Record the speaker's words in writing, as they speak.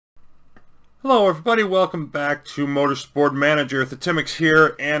Hello everybody, welcome back to Motorsport Manager. The Timmix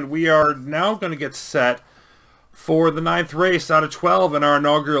here, and we are now going to get set for the 9th race out of 12 in our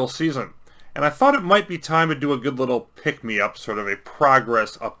inaugural season. And I thought it might be time to do a good little pick-me-up, sort of a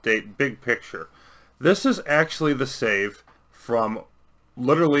progress update, big picture. This is actually the save from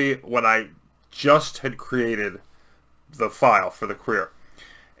literally when I just had created the file for the career.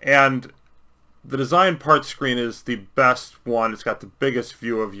 And the design part screen is the best one. It's got the biggest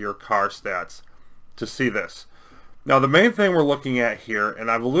view of your car stats to see this. Now the main thing we're looking at here, and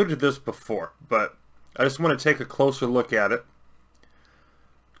I've alluded to this before, but I just want to take a closer look at it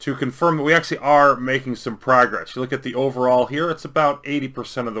to confirm that we actually are making some progress. You look at the overall here, it's about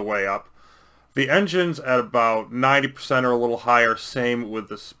 80% of the way up. The engine's at about 90% or a little higher, same with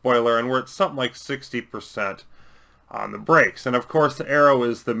the spoiler, and we're at something like 60% on the brakes. And of course the arrow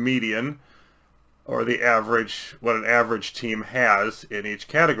is the median, or the average, what an average team has in each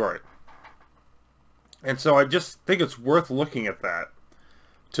category. And so I just think it's worth looking at that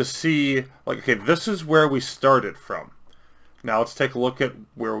to see, like, okay, this is where we started from. Now let's take a look at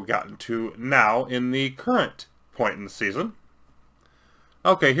where we've gotten to now in the current point in the season.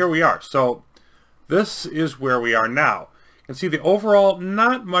 Okay, here we are. So this is where we are now. You can see the overall,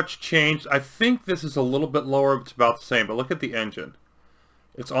 not much changed. I think this is a little bit lower, it's about the same, but look at the engine.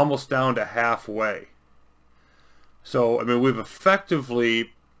 It's almost down to halfway. So, I mean, we've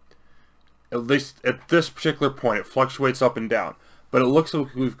effectively, at least at this particular point, it fluctuates up and down. But it looks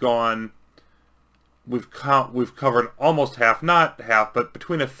like we've covered almost half, not half, but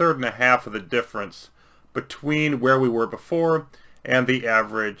between a third and a half of the difference between where we were before and the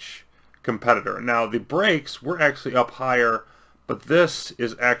average competitor. Now, the brakes, we're actually up higher, but this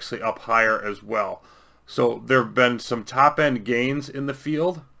is actually up higher as well. So there have been some top-end gains in the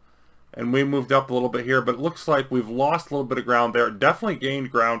field, and we moved up a little bit here, but it looks like we've lost a little bit of ground there. Definitely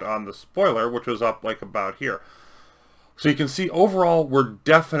gained ground on the spoiler, which was up like about here. So you can see overall we're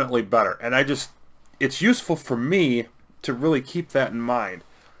definitely better, and it's useful for me to really keep that in mind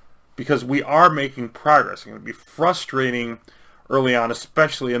because we are making progress. It's going to be frustrating early on,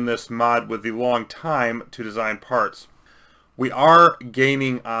 especially in this mod with the long time to design parts. We are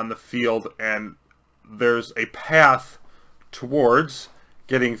gaining on the field, and there's a path towards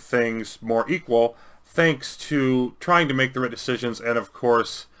getting things more equal thanks to trying to make the right decisions and, of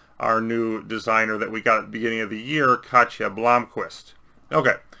course, our new designer that we got at the beginning of the year, Katja Blomqvist.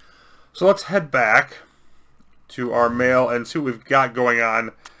 Okay, so let's head back to our mail and see what we've got going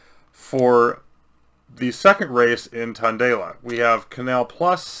on for the second race in Tondela. We have Canal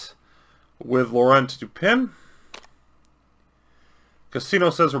Plus with Laurent Dupin. Casino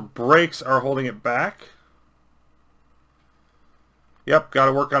says her brakes are holding it back. Yep, got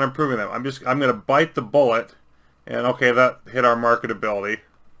to work on improving them. I'm going to bite the bullet. And okay, that hit our marketability.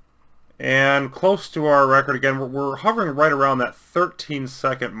 And close to our record again. We're hovering right around that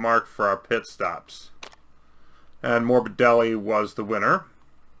 13-second mark for our pit stops. And Morbidelli was the winner.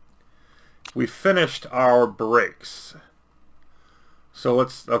 We finished our brakes. So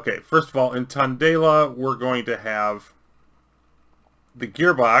let's, okay, first of all, in Tondela, we're going to have the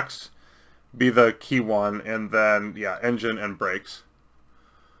gearbox be the key one, and then, yeah, engine and brakes.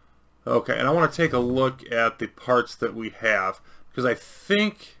 Okay, and I want to take a look at the parts that we have, because I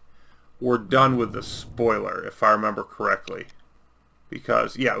think we're done with the spoiler, if I remember correctly.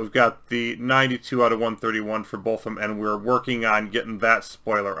 Because, yeah, we've got the 92 out of 131 for both of them, and we're working on getting that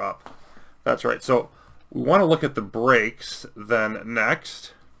spoiler up. That's right. So we want to look at the brakes then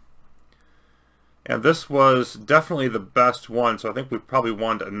next. And this was definitely the best one, so I think we probably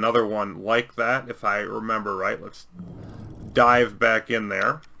want another one like that, if I remember right. Let's dive back in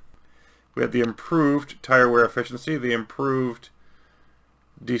there. We had the improved tire wear efficiency, the improved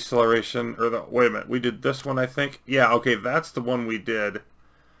deceleration, or the, wait a minute, we did this one, I think. Yeah, okay, that's the one we did,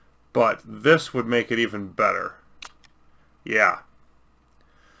 but this would make it even better. Yeah.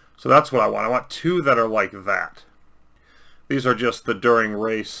 So that's what I want. I want two that are like that. These are just the during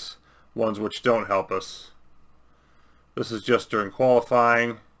race ones, which don't help us. This is just during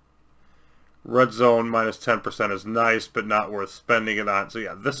qualifying. Red zone minus 10% is nice, but not worth spending it on. So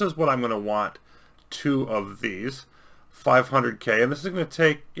yeah, this is what I'm going to want. Two of these. 500K. And this is going to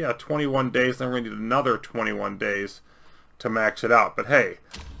take, yeah, 21 days. Then we're going to need another 21 days to max it out. But hey,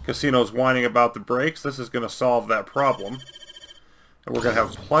 Casino's whining about the brakes. This is going to solve that problem. And we're going to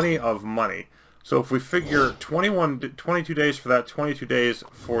have plenty of money. So if we figure 22 days for that, 22 days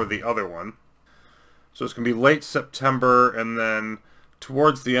for the other one. So it's going to be late September and then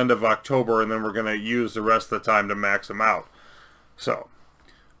towards the end of October, and then we're going to use the rest of the time to max them out. So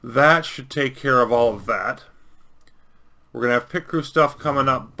that should take care of all of that. We're going to have pit crew stuff coming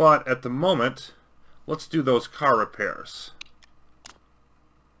up, but at the moment, let's do those car repairs.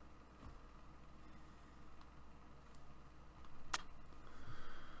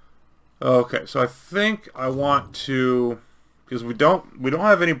 Okay, so I think I want to, because we don't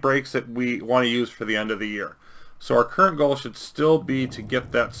have any brakes that we want to use for the end of the year. So our current goal should still be to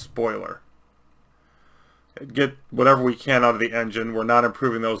get that spoiler. Get whatever we can out of the engine. We're not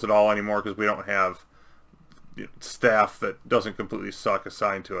improving those at all anymore because we don't have staff that doesn't completely suck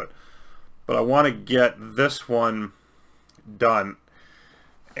assigned to it. But I want to get this one done.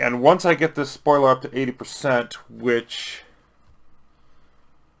 And once I get this spoiler up to 80%, which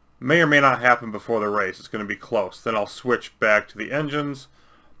may or may not happen before the race, it's going to be close, then I'll switch back to the engines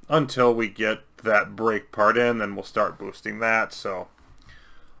until we get that brake part in, then we'll start boosting that. So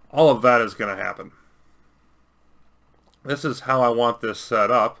all of that is going to happen. This is how I want this set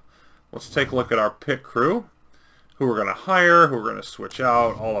up. Let's take a look at our pit crew, who we're going to hire, who we're going to switch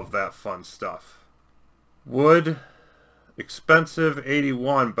out, all of that fun stuff. Wood, expensive,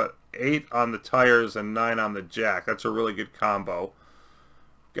 81, but 8 on the tires and 9 on the jack. That's a really good combo.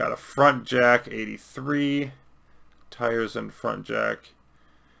 Got a front jack, 83, tires and front jack.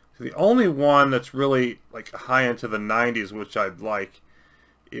 So the only one that's really like high into the 90s, which I'd like,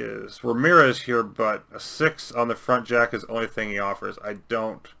 is Ramirez here, but a 6 on the front jack is the only thing he offers. I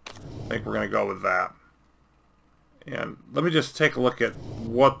don't think we're going to go with that. And let me just take a look at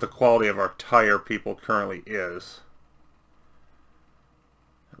what the quality of our tire people currently is.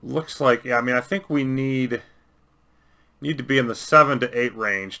 It looks like, yeah, I mean, I think we need to be in the 7 to 8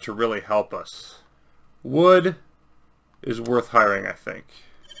 range to really help us. Wood is worth hiring, I think.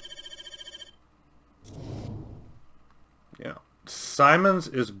 Yeah. Simons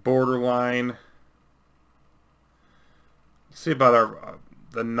is borderline. Let's see about our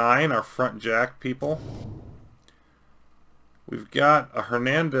the 9, our front jack people. We've got a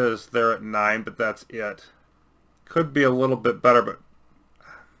Hernandez there at 9, but that's it. Could be a little bit better, but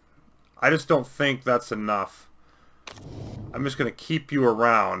I just don't think that's enough. I'm just going to keep you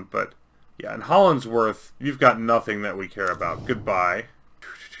around, but yeah, in Hollandsworth, you've got nothing that we care about. Goodbye.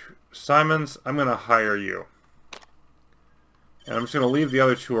 Simons, I'm going to hire you. And I'm just going to leave the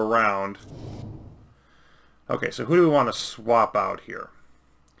other 2 around. Okay, so who do we want to swap out here?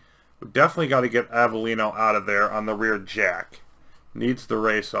 We definitely got to get Avellino out of there on the rear jack. Needs the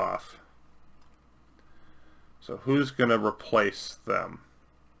race off. So who's going to replace them?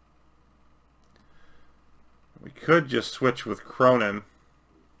 We could just switch with Cronin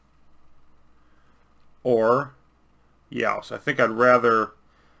or Yaus. I think I'd rather...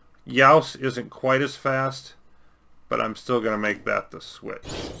 Yaus isn't quite as fast, but I'm still going to make that the switch.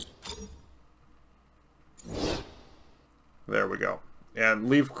 There we go. And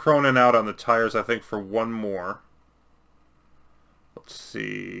leave Cronin out on the tires, I think, for one more. Let's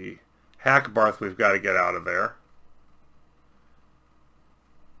see. Hackbarth we've got to get out of there.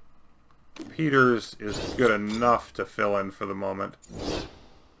 Peters is good enough to fill in for the moment.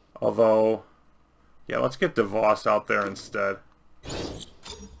 Although, yeah, let's get DeVos out there instead.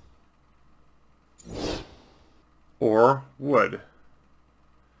 Or Wood.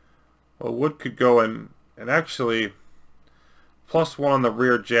 Well, Wood could go in, and actually, +1 on the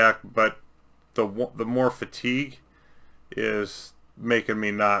rear jack, but the more fatigue is making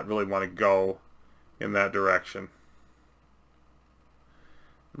me not really want to go in that direction.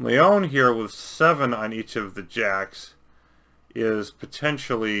 Leon here with 7 on each of the jacks is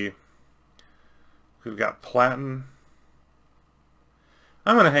potentially... We've got Platten.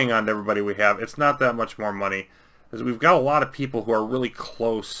 I'm going to hang on to everybody we have. It's not that much more money, as we've got a lot of people who are really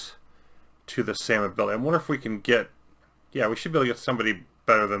close to the same ability. I wonder if we can get... Yeah, we should be able to get somebody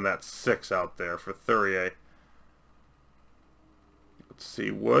better than that 6 out there for Thurier. Let's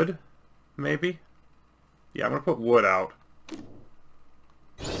see, Wood, maybe? Yeah, I'm going to put Wood out.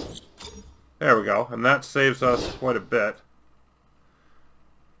 There we go, and that saves us quite a bit.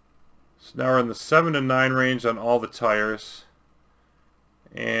 So now we're in the 7 to 9 range on all the tires.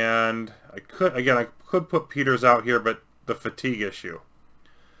 And I could put Peters out here, but the fatigue issue.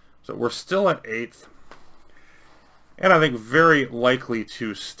 So we're still at 8th. And I think very likely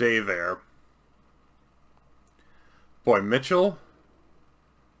to stay there. Boy, Mitchell,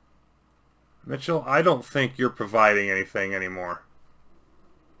 I don't think you're providing anything anymore.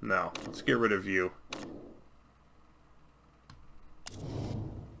 No, let's get rid of you.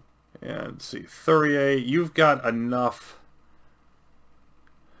 And let's see, Thurier, you've got enough.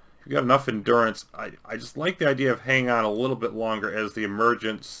 You've got enough endurance. I just like the idea of hanging on a little bit longer as the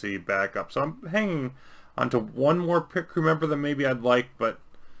emergency backup. So I'm hanging onto one more pit crew member than maybe I'd like, but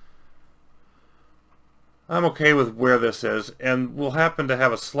I'm okay with where this is, and we'll happen to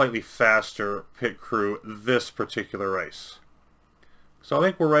have a slightly faster pit crew this particular race. So I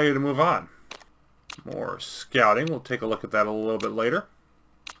think we're ready to move on. More scouting. We'll take a look at that a little bit later.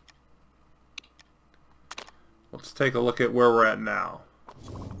 Let's take a look at where we're at now.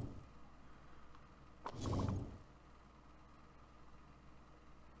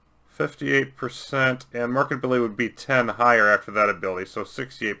 %, and marketability would be 10 higher after that ability, so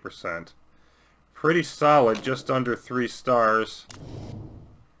 68%. Pretty solid, just under 3 stars.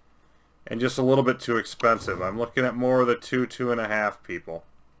 And just a little bit too expensive. I'm looking at more of the 2.5 people.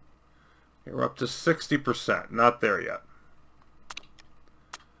 Okay, we're up to 60%, not there yet.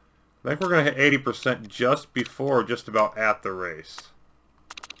 I think we're going to hit 80% just before, just about at the race.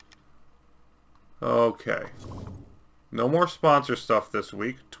 Okay. No more sponsor stuff this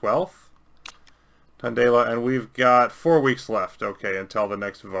week. 12th. Tondela, and we've got 4 weeks left, okay, until the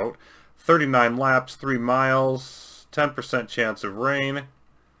next vote. 39 laps, 3 miles, 10% chance of rain.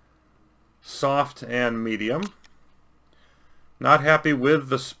 Soft and medium. Not happy with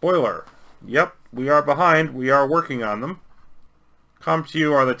the spoiler. Yep, we are behind. We are working on them.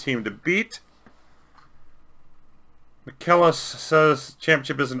 ComTU are the team to beat. McKellis says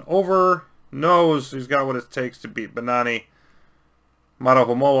championship isn't over. Knows he's got what it takes to beat Banani.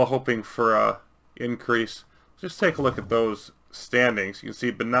 Matahomola hoping for a increase. Just take a look at those standings. You can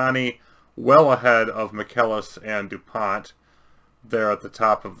see Banani well ahead of McKellis and DuPont there at the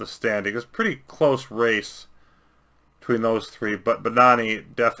top of the standing. It's a pretty close race between those three, but Banani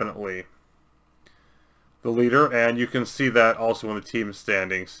definitely the leader, and you can see that also in the team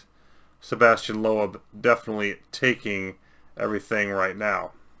standings. Sebastian Loeb definitely taking everything right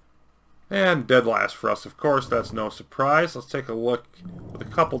now. And dead last for us, of course. That's no surprise. Let's take a look with a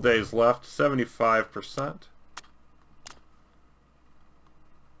couple days left. 75%.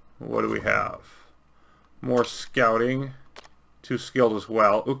 What do we have? More scouting. Too skilled as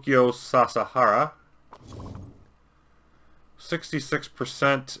well. Ukyo Sasahara.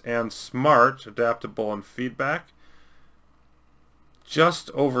 66% and smart, adaptable and feedback. Just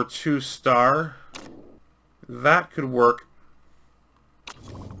over 2 star. That could work.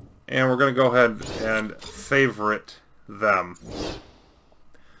 And we're going to go ahead and favorite them.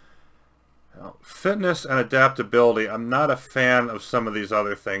 Now, fitness and adaptability, I'm not a fan of some of these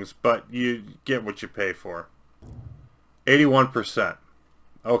other things, but you get what you pay for. 81%.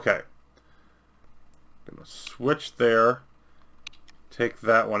 Okay. I'm going to switch there. Take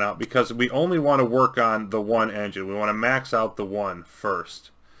that one out because we only want to work on the one engine. We want to max out the one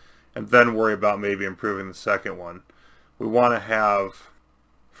first and then worry about maybe improving the second one. We want to have,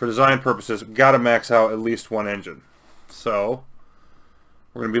 for design purposes, we've got to max out at least one engine. So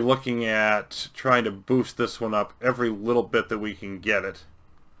we're going to be looking at trying to boost this one up every little bit that we can get it.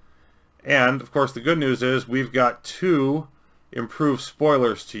 And of course the good news is we've got 2 improved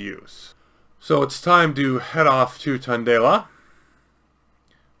spoilers to use. So it's time to head off to Tondela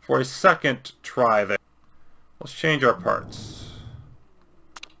for a second try there. Let's change our parts.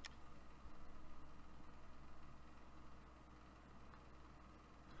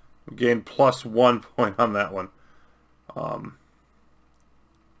 We gained +1 point on that one.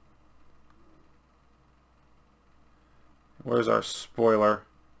 Where's our spoiler?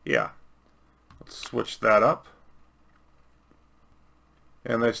 Yeah. Let's switch that up.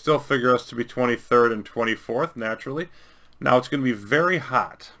 And they still figure us to be 23rd and 24th, naturally. Now it's going to be very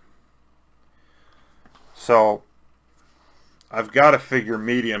hot. So I've got to figure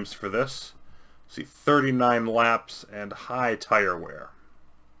mediums for this. See, 39 laps and high tire wear.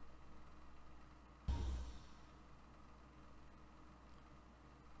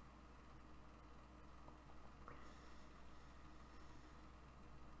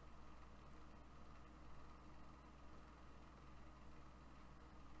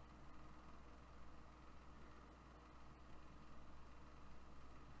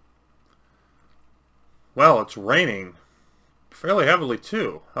 Well, it's raining fairly heavily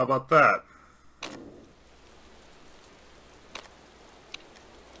too. How about that?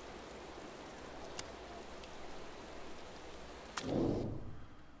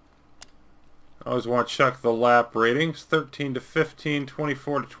 I always want to check the lap ratings. 13 to 15,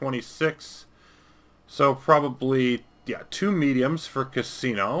 24 to 26. So probably, yeah, 2 mediums for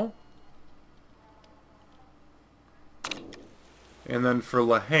Casino. And then for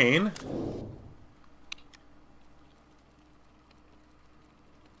Lahane,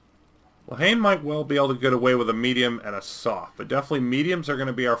 Lahane might well be able to get away with a medium and a soft, but definitely mediums are going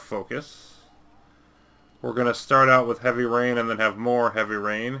to be our focus. We're going to start out with heavy rain and then have more heavy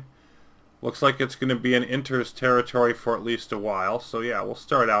rain. Looks like it's going to be in Inter's territory for at least a while, so yeah, we'll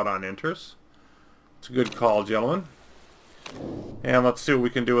start out on Inter's. It's a good call, gentlemen. And let's see what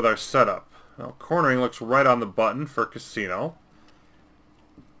we can do with our setup. Now, cornering looks right on the button for Casino.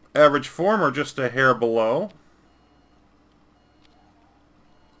 Average form, or just a hair below.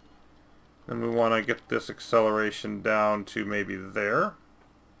 And we want to get this acceleration down to maybe there.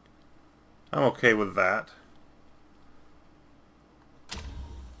 I'm okay with that.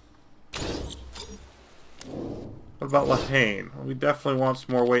 What about Lahane? Well, we definitely want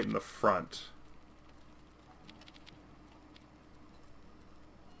some more weight in the front.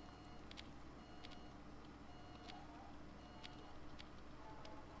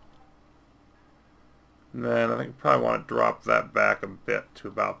 And then I think we probably want to drop that back a bit to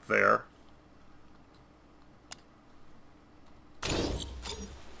about there. Let's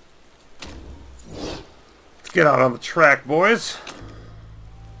get out on the track, boys.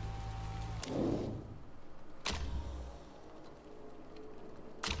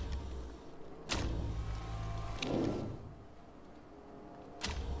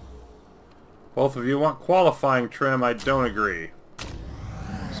 Both of you want qualifying trim. I don't agree.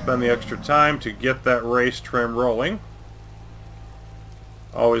 Spend the extra time to get that race trim rolling.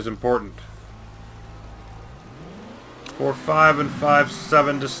 Always important. 4.5 and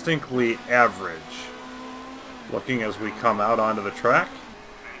 5.7 distinctly average. Looking as we come out onto the track.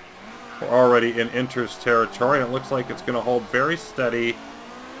 We're already in Inter's territory, and it looks like it's going to hold very steady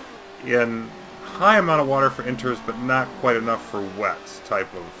in high amount of water for Inters, but not quite enough for wets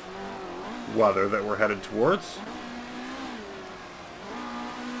type of weather that we're headed towards.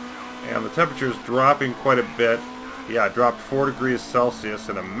 And the temperature is dropping quite a bit. Yeah, it dropped 4 degrees Celsius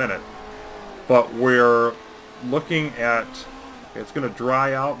in a minute. But we're looking at, it's going to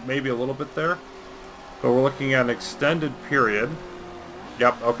dry out maybe a little bit there. But we're looking at an extended period.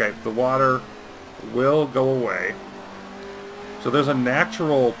 Yep, okay, the water will go away. So there's a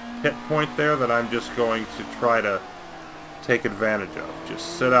natural pit point there that I'm just going to try to take advantage of.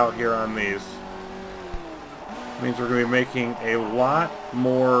 Just sit out here on these. Means we're going to be making a lot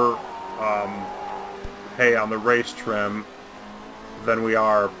more hay on the race trim than we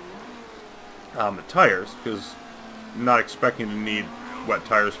are on the tires, because I'm not expecting to need wet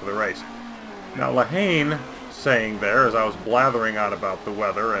tires for the race. Now, Lahane saying there, as I was blathering on about the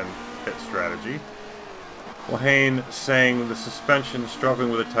weather and pit strategy, Lahane saying the suspension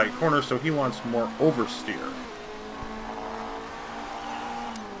struggling with a tight corner, so he wants more oversteer.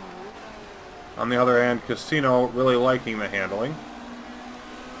 On the other hand, Casino really liking the handling.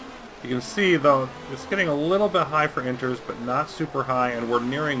 You can see, though, it's getting a little bit high for Inters, but not super high, and we're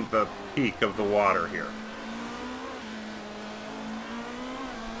nearing the peak of the water here.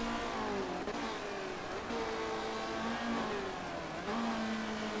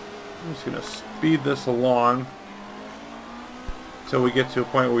 I'm just going to speed this along until we get to a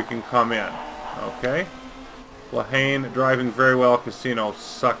point where we can come in. Okay. Lahane driving very well, Casino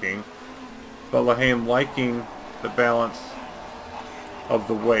sucking. But Lahane liking the balance of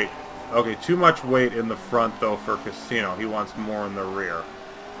the weight. Okay, too much weight in the front, though, for Casino. He wants more in the rear.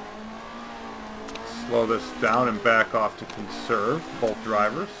 Slow this down and back off to conserve both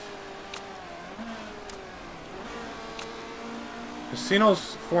drivers.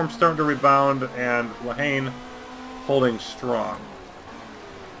 Casino's form starting to rebound, and Lahane holding strong.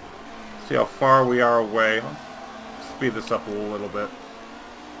 See how far we are away. Let's speed this up a little bit.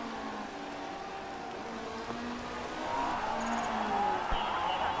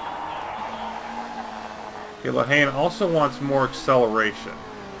 Okay, Lahane also wants more acceleration.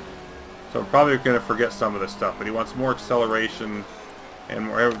 So I'm probably going to forget some of this stuff, but he wants more acceleration, and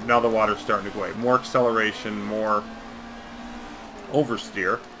more, now the water's starting to go away. More acceleration, more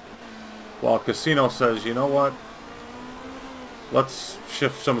oversteer. While Casino says, you know what? Let's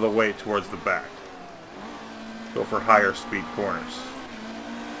shift some of the weight towards the back. Go for higher speed corners.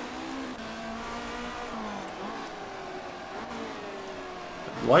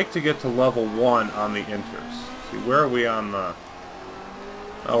 I'd like to get to level 1 on the Inters. See, where are we on the...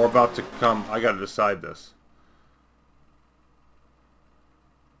 Oh, we're about to come... I gotta decide this.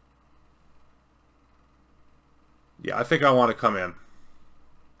 Yeah, I think I want to come in.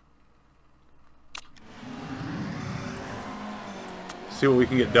 See what we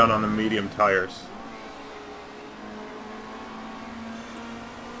can get done on the medium tires.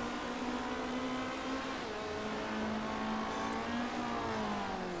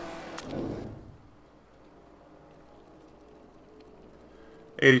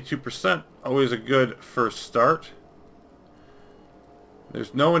 %, always a good first start.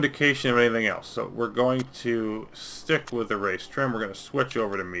 There's no indication of anything else, so we're going to stick with the race trim. We're going to switch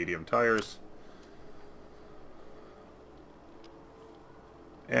over to medium tires.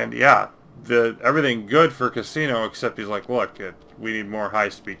 And yeah, everything good for Casino, except he's like, look, we need more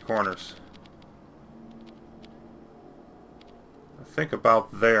high-speed corners. Think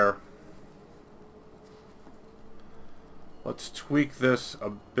about there. Let's tweak this a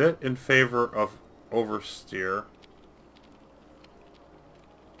bit in favor of oversteer.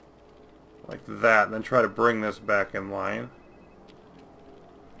 Like that, and then try to bring this back in line.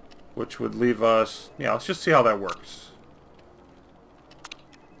 Which would leave us... Yeah, let's just see how that works.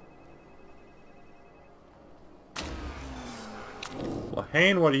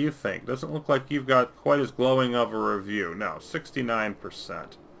 Lahane, what do you think? Doesn't look like you've got quite as glowing of a review. No, 69%.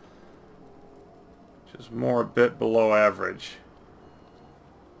 Which is more a bit below average.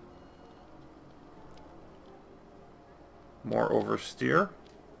 More oversteer.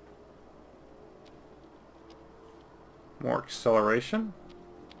 More acceleration.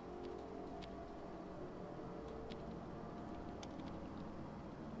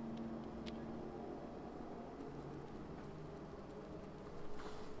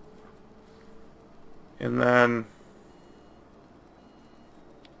 And then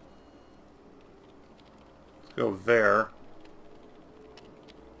let's go there.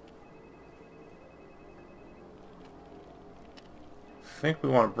 I think we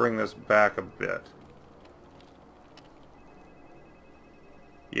want to bring this back a bit.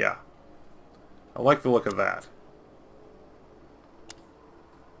 Yeah. I like the look of that.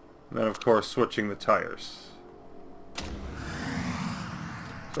 And then, of course, switching the tires.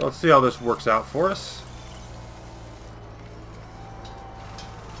 So let's see how this works out for us.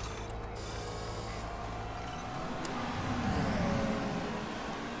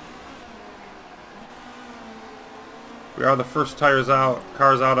 We are the first cars out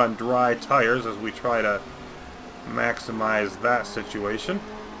on dry tires as we try to maximize that situation.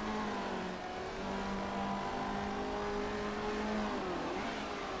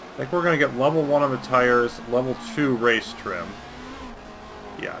 I think we're going to get level 1 on the tires, level 2 race trim.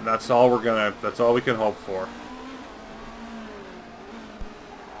 Yeah, that's all that's all we can hope for.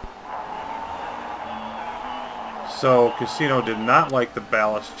 So, Casino did not like the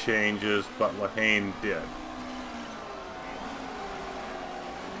ballast changes, but Lahane did.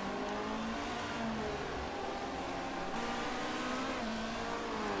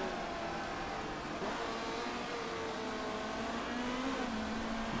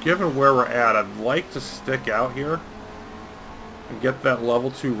 Given where we're at, I'd like to stick out here and get that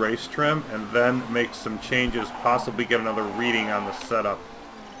level 2 race trim and then make some changes, possibly get another reading on the setup.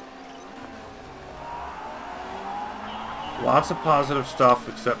 Lots of positive stuff,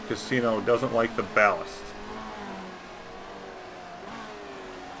 except Casino doesn't like the ballast.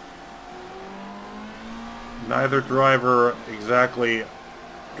 Neither driver exactly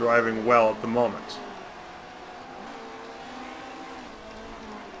driving well at the moment.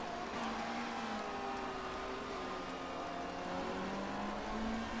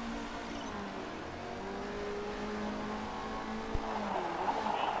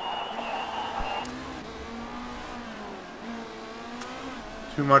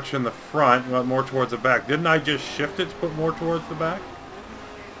 Too much in the front, you want more towards the back. Didn't I just shift it to put more towards the back?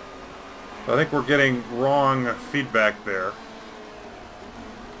 I think we're getting wrong feedback there.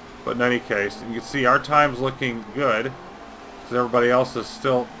 But in any case, you can see our time's looking good. Because everybody else is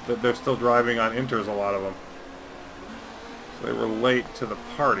still, they're still driving on inters, a lot of them. So they were late to the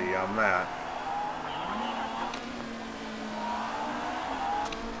party on that.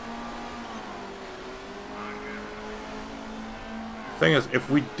 Thing is, if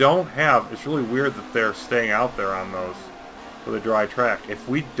we don't have, it's really weird that they're staying out there on those for the dry track. If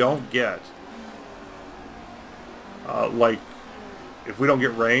we don't get like if we don't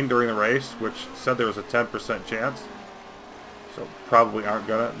get rain during the race, which said there was a 10% chance, so probably aren't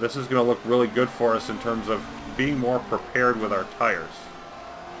gonna, this is gonna look really good for us in terms of being more prepared with our tires.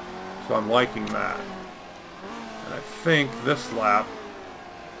 So I'm liking that. And I think this lap,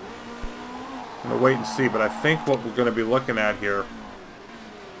 I'm gonna wait and see, but I think what we're gonna be looking at here,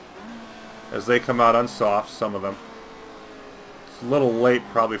 as they come out on soft, some of them. It's a little late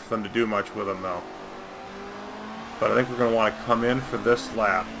probably for them to do much with them though. But I think we're going to want to come in for this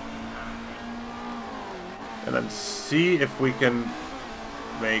lap. And then see if we can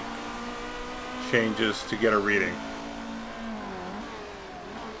make changes to get a reading.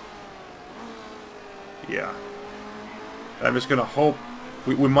 Yeah. And I'm just going to hope,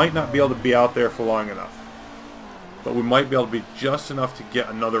 we might not be able to be out there for long enough. But we might be able to be just enough to get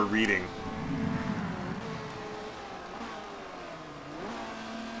another reading.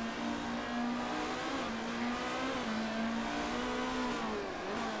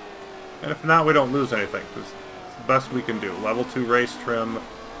 And if not, we don't lose anything. It's the best we can do. Level 2 race trim,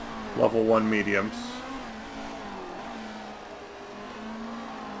 Level 1 mediums.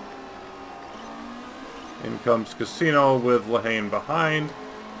 In comes Casino with Lehane behind.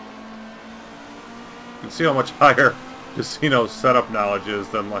 You can see how much higher Casino's setup knowledge is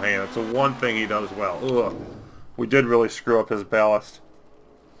than Lehane. It's the one thing he does well. Ugh. We did really screw up his ballast.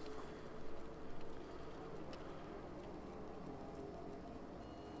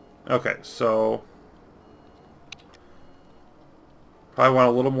 Okay, so probably want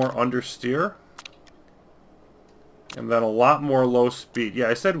a little more understeer. And then a lot more low speed. Yeah,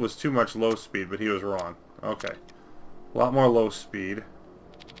 I said it was too much low speed, but he was wrong. Okay. A lot more low speed.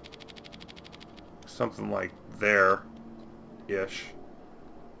 Something like there-ish.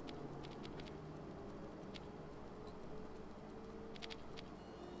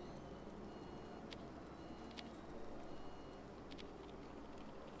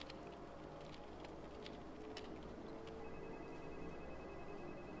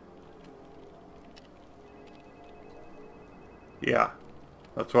 Yeah,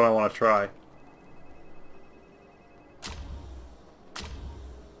 that's what I want to try.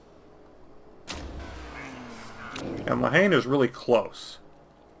 And Lehane is really close,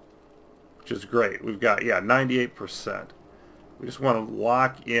 which is great. We've got, yeah, 98%. We just want to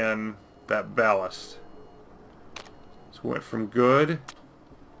lock in that ballast. So we went from good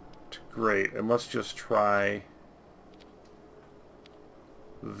to great. And let's just try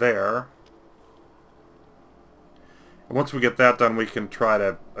there. And once we get that done, we can try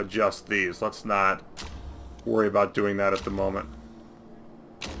to adjust these. Let's not worry about doing that at the moment.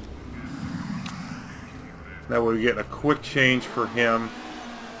 That way we get a quick change for him.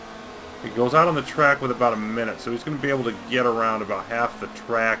 He goes out on the track with about a minute, so he's going to be able to get around about half the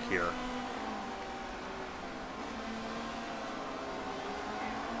track here.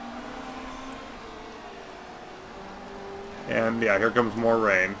 And yeah, here comes more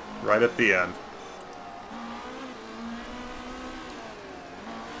rain right at the end.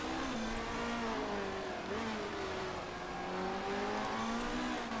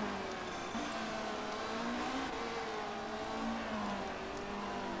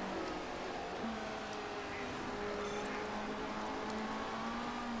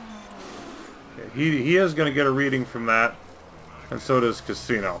 He is going to get a reading from that, and so does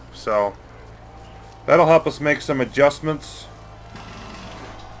Casino. So that'll help us make some adjustments.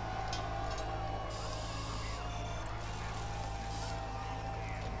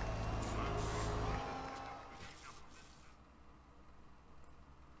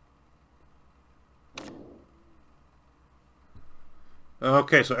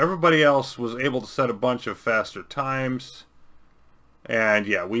 Okay, so everybody else was able to set a bunch of faster times. And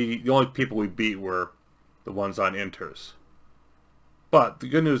yeah, the only people we beat were the ones on inters. But the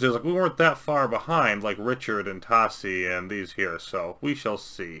good news is, like, we weren't that far behind like Richard and Tassi and these here, so we shall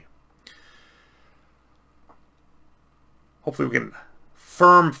see. Hopefully we can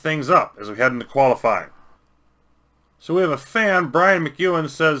firm things up as we head into qualifying. So we have a fan, Brian McEwen,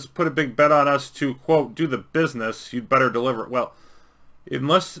 says, put a big bet on us to, quote, do the business, you'd better deliver it. Well,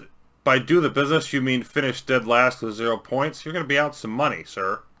 unless by do the business you mean finish dead last with 0 points, you're going to be out some money,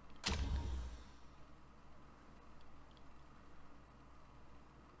 sir.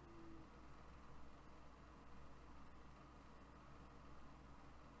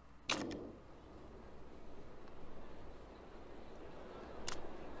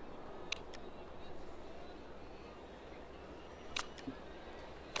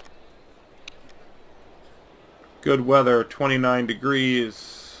 Good weather, 29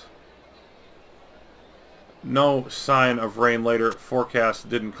 degrees. No sign of rain later. Forecast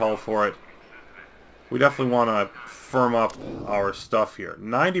didn't call for it. We definitely want to firm up our stuff here.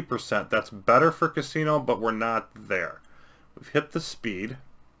 90%, that's better for Casino, but we're not there. We've hit the speed.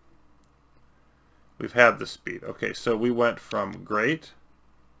 We've had the speed. Okay, so we went from great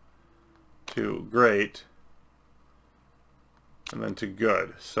to great and then to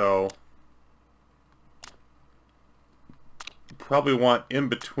good. So probably want in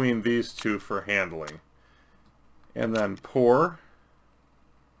between these two for handling. And then poor,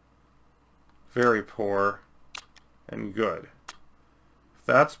 very poor, and good. If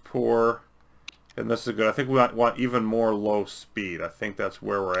that's poor, and this is good. I think we want even more low speed. I think that's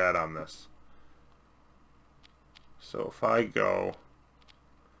where we're at on this. So if I go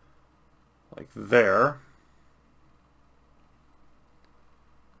like there,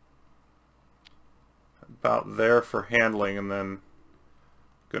 about there for handling, and then,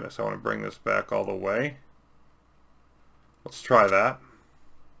 goodness, I want to bring this back all the way. Let's try that.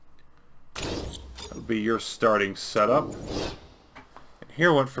 That'll be your starting setup. And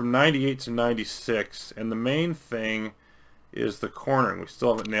here went from 98 to 96, and the main thing is the cornering. We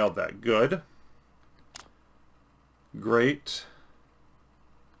still haven't nailed that. Good. Great.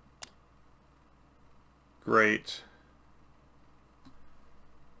 Great.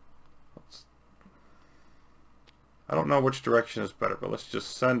 I don't know which direction is better, but let's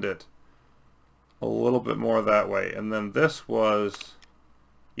just send it a little bit more that way. And then this was,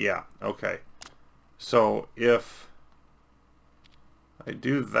 yeah, okay. So if I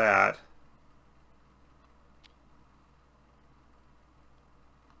do that,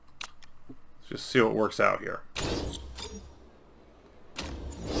 let's just see what works out here.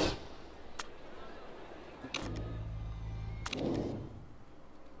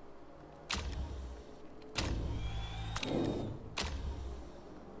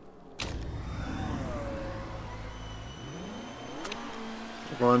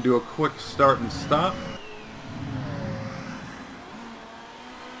 We're going to do a quick start and stop.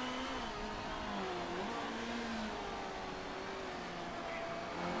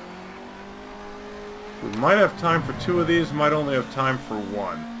 We might have time for 2 of these, might only have time for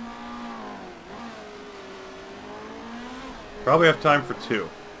 1. Probably have time for 2,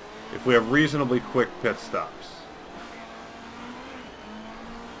 if we have reasonably quick pit stops.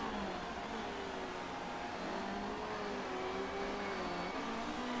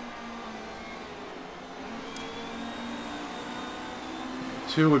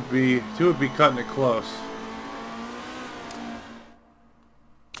 Two would be cutting it close.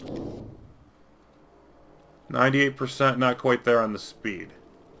 %, not quite there on the speed.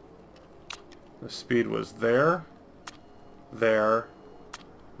 The speed was there, there,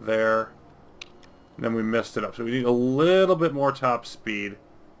 there, and then we missed it up. So we need a little bit more top speed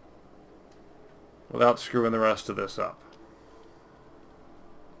without screwing the rest of this up.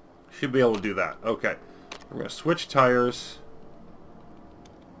 Should be able to do that. Okay, we're going to switch tires.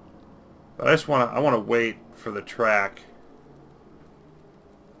 But I want to wait for the track.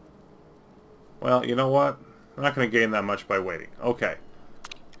 Well, you know what? I'm not going to gain that much by waiting. Okay.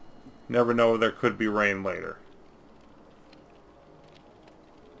 Never know, there could be rain later.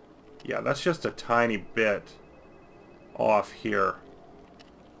 Yeah, that's just a tiny bit off here.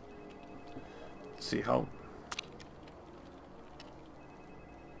 Let's see how...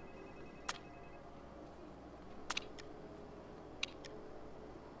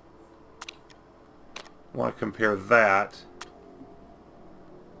 I want to compare that.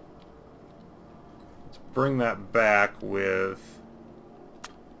 Let's bring that back with...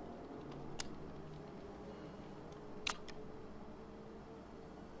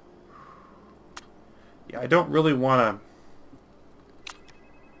 Yeah, I don't really want to...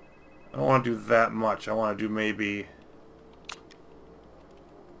 I don't want to do that much. I want to do maybe...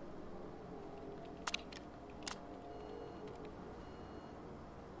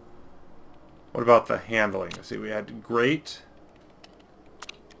 What about the handling? Let's see, we had great,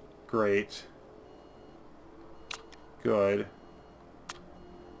 great, good.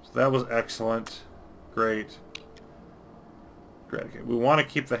 So that was excellent, great, great. Okay, we want to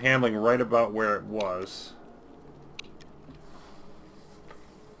keep the handling right about where it was.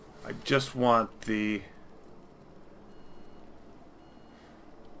 I just want the...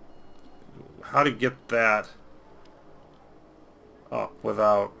 How to get that up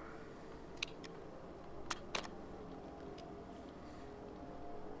without...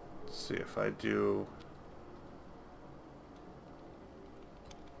 See if I do...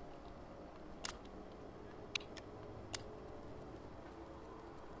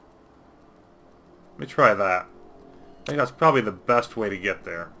 Let me try that. I think that's probably the best way to get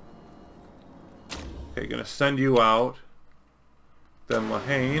there. Okay, gonna send you out. Then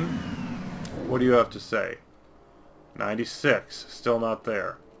Lahane, what do you have to say? 96, still not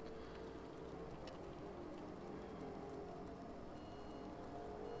there.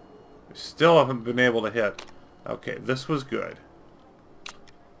 We still haven't been able to hit. Okay, this was good.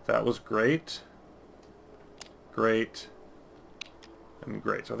 That was great. Great. And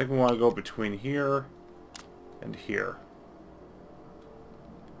great. So I think we want to go between here and here.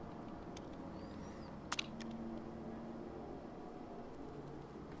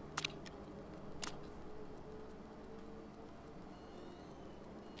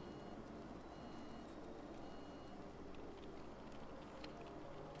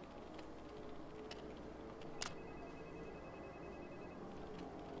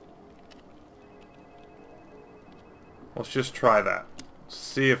 Let's just try that.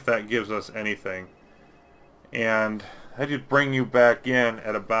 See if that gives us anything. And I just bring you back in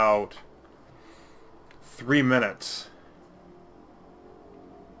at about 3 minutes.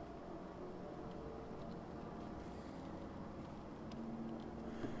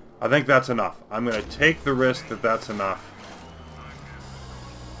 I think that's enough. I'm going to take the risk that that's enough.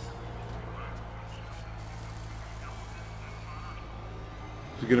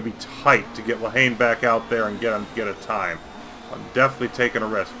 going to be tight to get Lehane back out there and get a time. I'm definitely taking a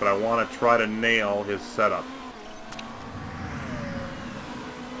risk, but I want to try to nail his setup.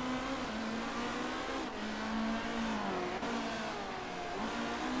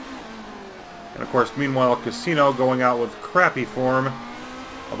 And of course, meanwhile, Casino going out with crappy form,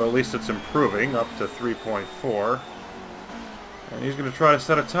 although at least it's improving up to 3.4. And he's going to try to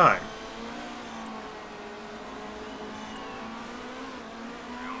set a time.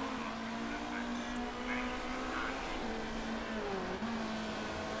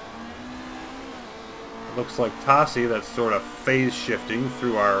 It looks like Tassi, that's sort of phase shifting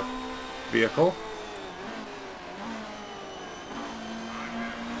through our vehicle.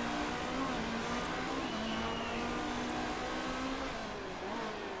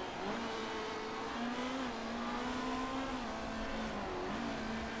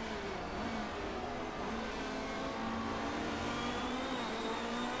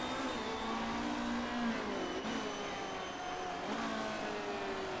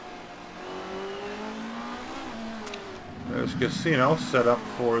 There's Casino set up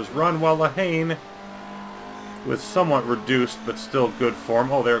for his run, while Lehane, with somewhat reduced but still good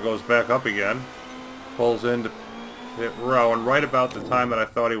form, oh, there it goes back up again, pulls into pit row, and right about the time that I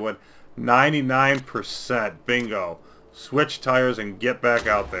thought he would, 99%, bingo. Switch tires and get back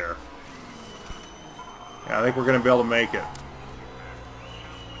out there. Yeah, I think we're going to be able to make it.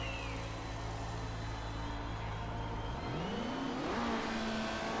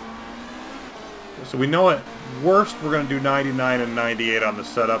 So we know at worst we're going to do 99 and 98 on the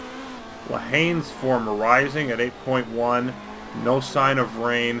setup. Lehane's form rising at 8.1. No sign of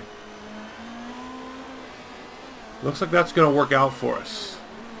rain. Looks like that's going to work out for us.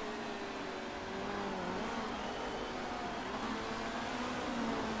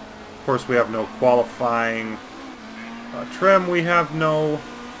 Of course, we have no qualifying trim. We have no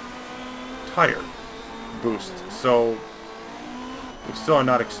tire boost. So we still are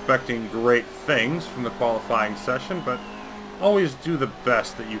not expecting great things from the qualifying session, but always do the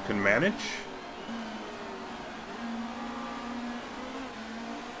best that you can manage.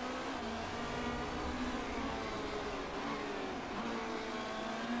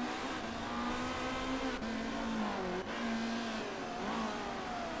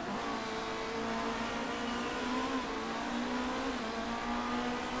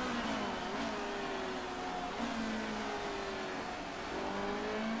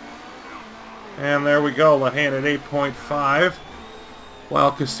 And there we go, Lehane at 8.5.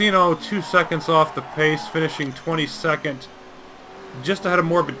 While Casino 2 seconds off the pace, finishing 22nd. Just ahead of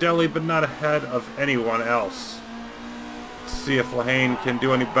Morbidelli, but not ahead of anyone else. Let's see if Lehane can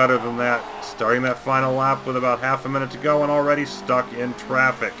do any better than that. Starting that final lap with about half a minute to go and already stuck in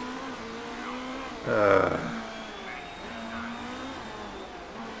traffic.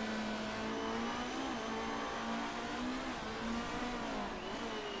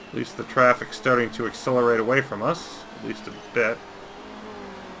 At least the traffic's starting to accelerate away from us, at least a bit.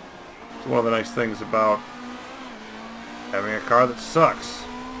 It's one of the nice things about having a car that sucks.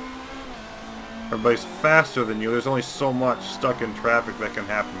 Everybody's faster than you. There's only so much stuck in traffic that can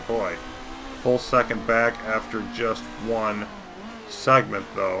happen. Boy, full second back after just one segment,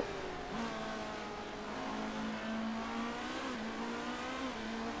 though.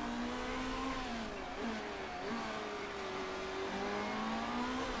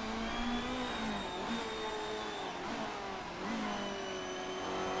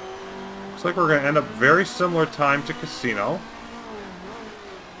 Looks like we're going to end up very similar time to Casino.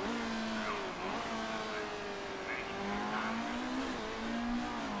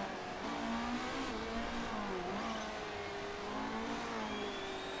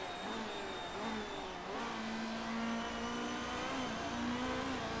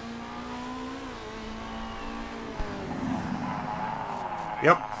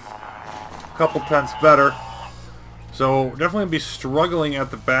 Yep. A couple tenths better. So, definitely going to be struggling at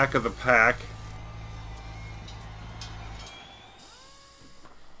the back of the pack.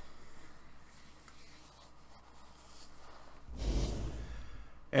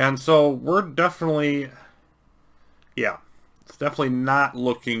 And so, we're definitely... yeah, it's definitely not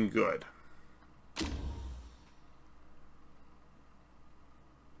looking good.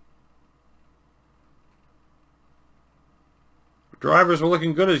 Drivers were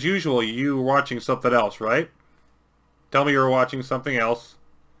looking good as usual. You were watching something else, right? Tell me you were watching something else.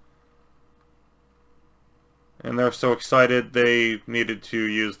 And they're so excited they needed to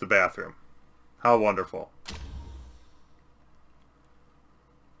use the bathroom. How wonderful.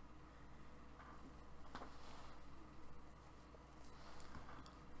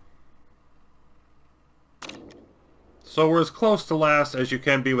 So we're as close to last as you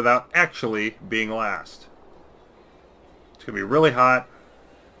can be without actually being last. It's going to be really hot.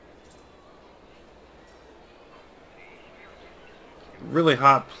 Really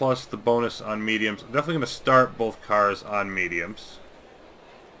hot plus the bonus on mediums. I'm definitely going to start both cars on mediums.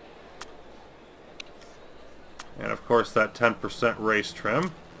 And of course that 10% race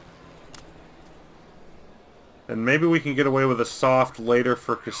trim. And maybe we can get away with a soft later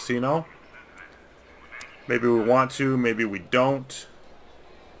for Casino. Maybe we want to, maybe we don't.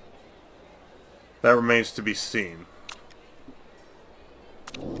 That remains to be seen.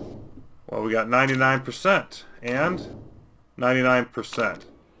 Well, we got 99% and 99%.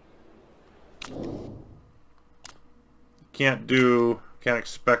 Can't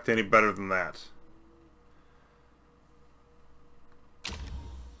expect any better than that.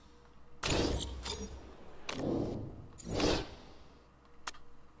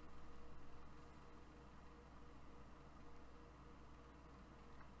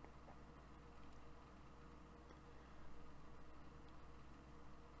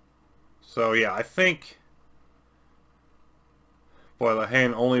 So yeah, I think, boy,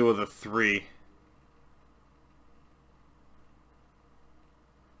 Lehane only with a 3.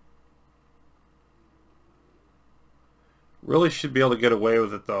 Really should be able to get away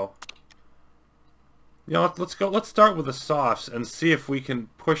with it though. You know, let's go. Let's start with the softs and see if we can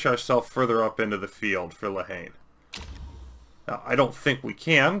push ourselves further up into the field for Lehane. Now, I don't think we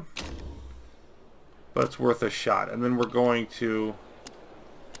can, but it's worth a shot. And then we're going to.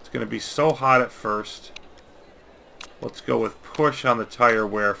 It's going to be so hot at first. Let's go with push on the tire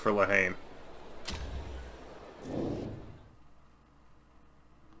wear for Lehane.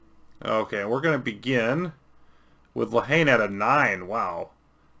 Okay, we're going to begin with Lehane at a 9. Wow.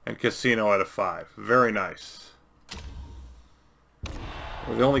 And Casino at a 5. Very nice.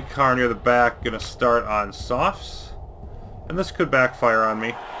 We're the only car near the back going to start on softs. And this could backfire on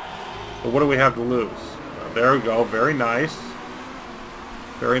me. But what do we have to lose? There we go. Very nice.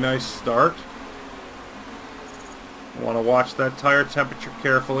 Very nice start. I want to watch that tire temperature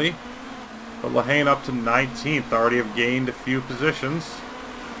carefully. But Lehane up to 19th. Already have gained a few positions.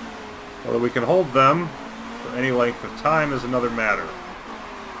 Whether we can hold them for any length of time is another matter.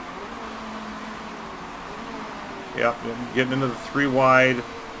 Yep, getting into the 3 wide.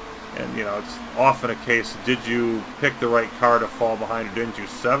 And, you know, it's often a case, did you pick the right car to fall behind or didn't you?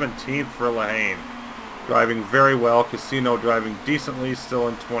 17th for Lehane. Driving very well. Casino driving decently, still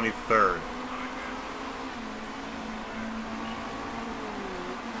in 23rd.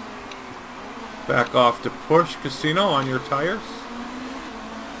 Back off to push, Casino, on your tires.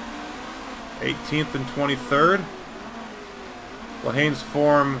 18th and 23rd. Lehane's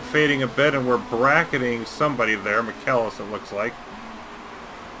form fading a bit, and we're bracketing somebody there. McKellis, it looks like.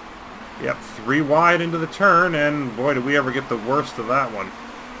 Yep, 3 wide into the turn, and boy, did we ever get the worst of that one.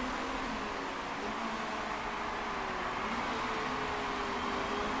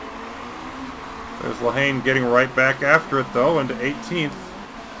 There's Lehane getting right back after it, though, into 18th.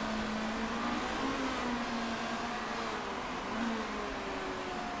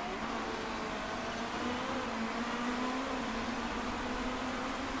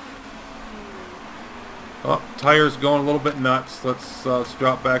 Oh, tires going a little bit nuts. Let's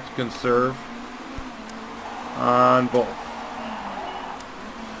drop back to conserve on both.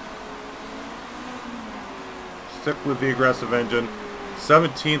 Stick with the aggressive engine.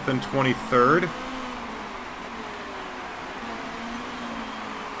 17th and 23rd.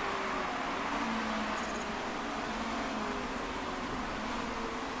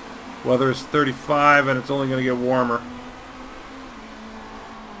 Weather is 35 and it's only going to get warmer.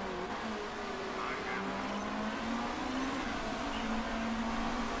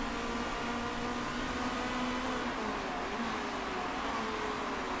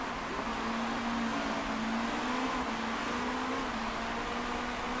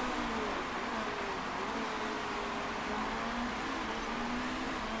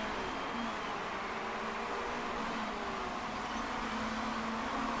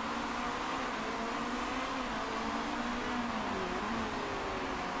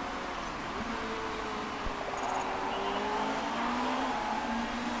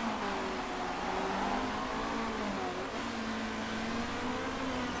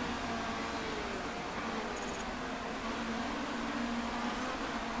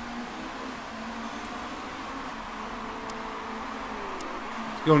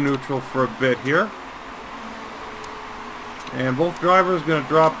 Go neutral for a bit here. And both drivers going to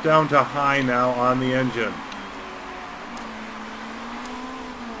drop down to high now on the engine.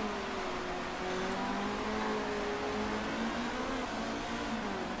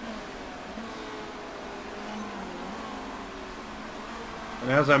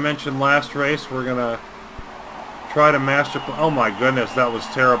 And as I mentioned last race, we're going to try to master... Oh my goodness, that was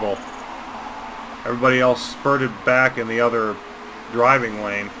terrible. Everybody else spurted back in the other driving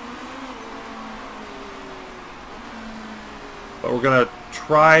lane. But we're going to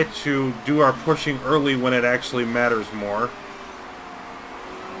try to do our pushing early when it actually matters more.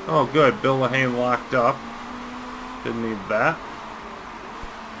 Oh good, Bill Lehane locked up. Didn't need that.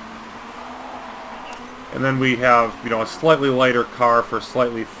 And then we have, you know, a slightly lighter car for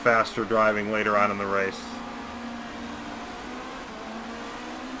slightly faster driving later on in the race.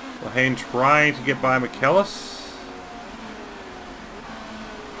 Lehane trying to get by McKellis.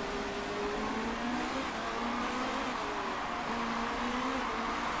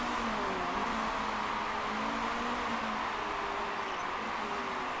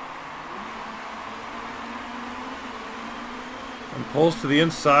 And pulls to the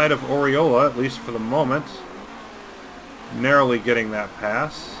inside of Oriola, at least for the moment. Narrowly getting that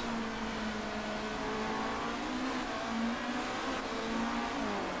pass.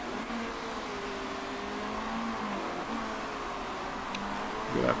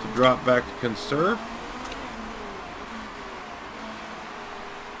 We're going to have to drop back to conserve.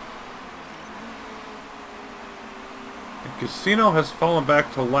 And Casino has fallen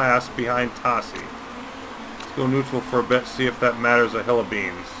back to last behind Tassi. Let's go neutral for a bit, see if that matters a hill of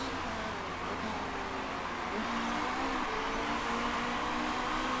beans.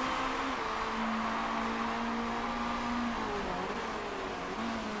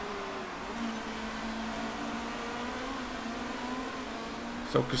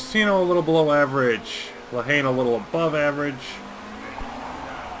 So Casino a little below average, Lehane a little above average.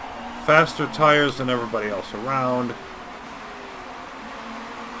 Faster tires than everybody else around.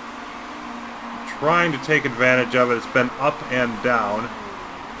 Trying to take advantage of it. It's been up and down.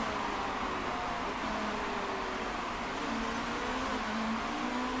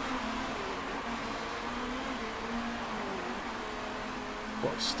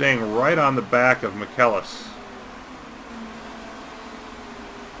 Well, staying right on the back of McKellis.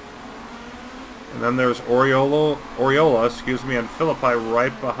 And then there's Oriola, excuse me, and Philippi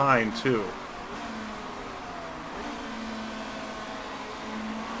right behind too.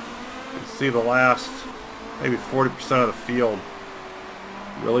 You can see the last maybe 40% of the field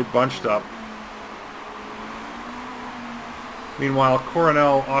really bunched up. Meanwhile,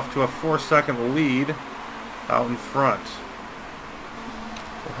 Coronel off to a 4-second lead out in front.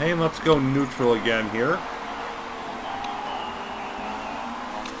 Well, hey, let's go neutral again here.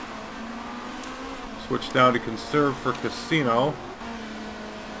 Switch down to conserve for Casino.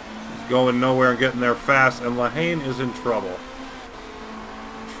 He's going nowhere and getting there fast, and Lehane is in trouble.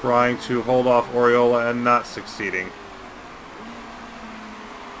 Trying to hold off Oriola and not succeeding.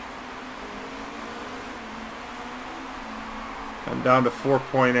 And down to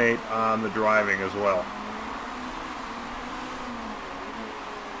 4.8 on the driving as well.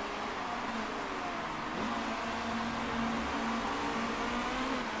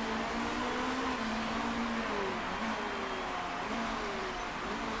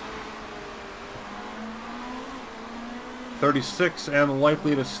 .36 and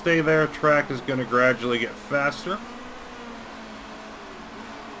likely to stay there. Track is going to gradually get faster.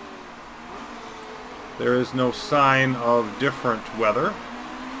 There is no sign of different weather,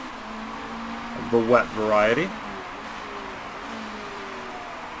 of the wet variety.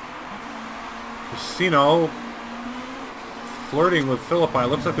 Casino flirting with Philippi.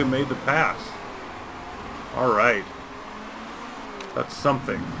 Looks like we made the pass. Alright. That's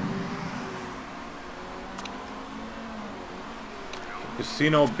something.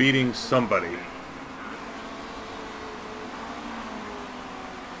 Casino beating somebody.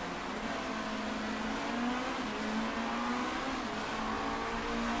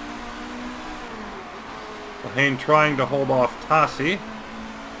 Lehane trying to hold off Tassi,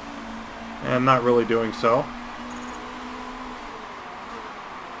 and not really doing so.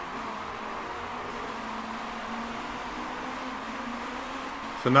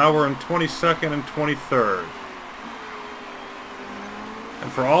 So now we're in 22nd and 23rd.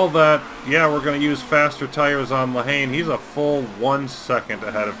 And for all that, yeah, we're going to use faster tires on Lehane. He's a full 1 second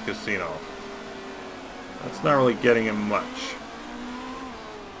ahead of Casino. That's not really getting him much.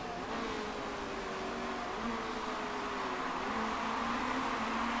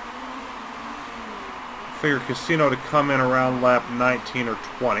 Figure Casino to come in around lap 19 or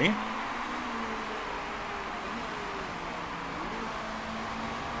 20.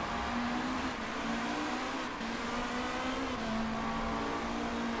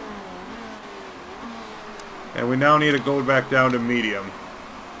 And we now need to go back down to medium.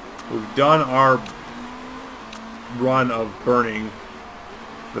 We've done our run of burning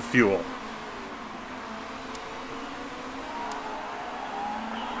the fuel.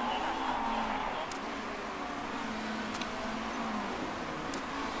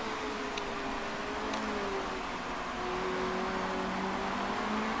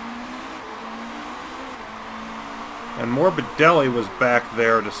 And Morbidelli was back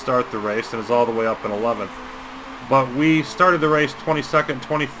there to start the race and is all the way up in 11th. But we started the race 22nd,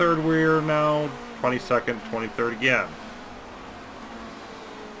 23rd. We're now 22nd, 23rd again.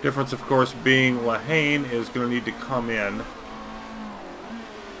 Difference, of course, being Lehane is going to need to come in.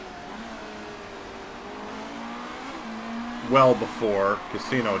 Well before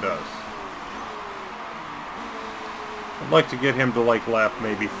Casino does. I'd like to get him to like lap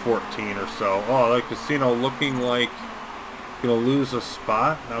maybe 14 or so. Oh, like Casino looking like gonna lose a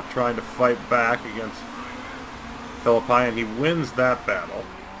spot. Now trying to fight back against Philippi, and he wins that battle.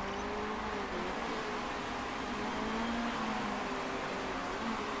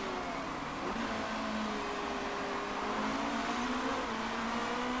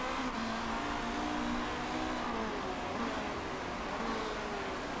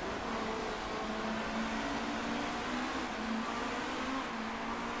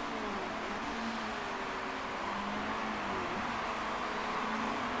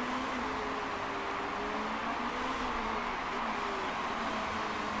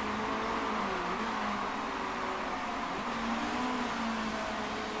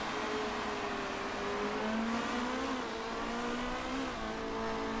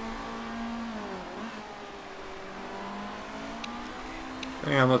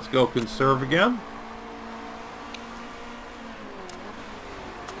 And let's go conserve again.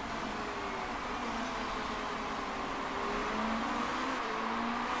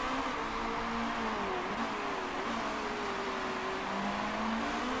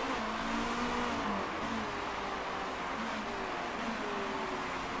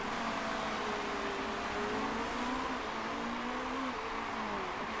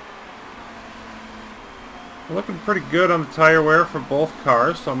 Looking pretty good on the tire wear for both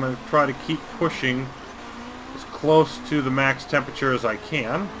cars, so I'm going to try to keep pushing as close to the max temperature as I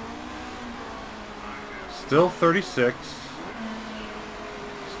can. Still 36.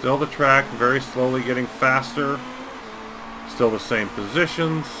 Still the track very slowly getting faster. Still the same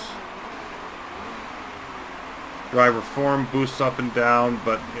positions. Driver form boosts up and down,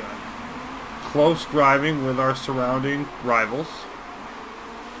 but you know, close driving with our surrounding rivals.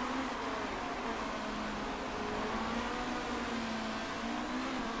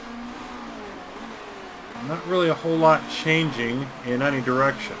 Not really a whole lot changing in any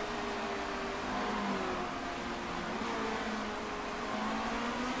direction.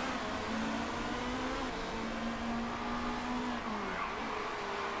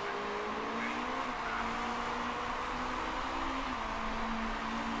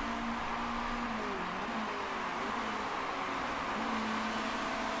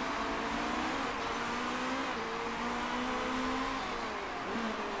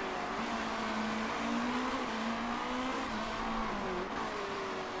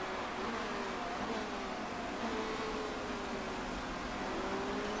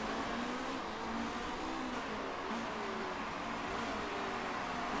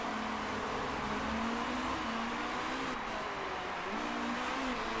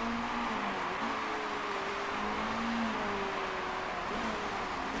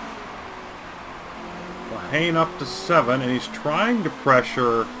 Lehane up to 7, and he's trying to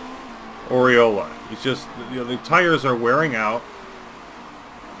pressure Oriola. He's just, you know, the tires are wearing out.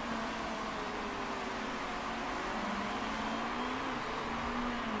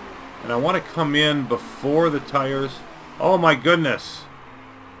 And I want to come in before the tires. Oh my goodness.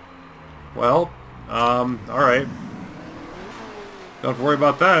 Well, alright. Don't have to worry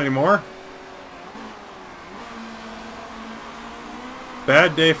about that anymore.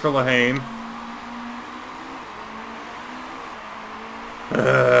 Bad day for Lehane.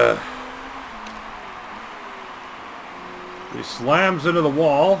 He slams into the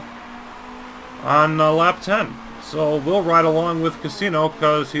wall on lap 10. So we'll ride along with Casino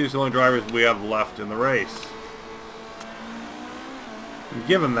because he's the only driver we have left in the race. And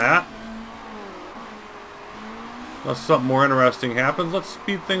given that, unless something more interesting happens, let's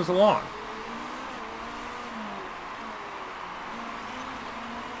speed things along.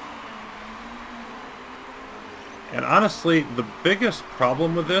 And honestly, the biggest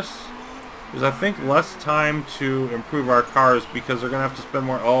problem with this is I think less time to improve our cars because they're going to have to spend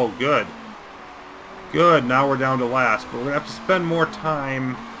more... Oh, good. Good, now we're down to last. But we're going to have to spend more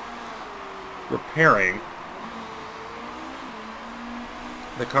time repairing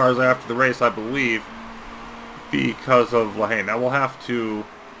the cars after the race, I believe, because of Lehane. Now we'll have to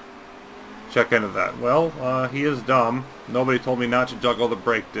check into that. Well, he is dumb. Nobody told me not to juggle the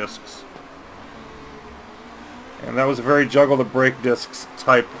brake discs. And that was a very juggle the brake discs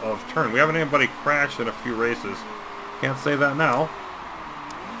type of turn. We haven't had anybody crash in a few races. Can't say that now.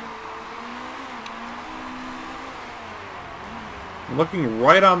 Looking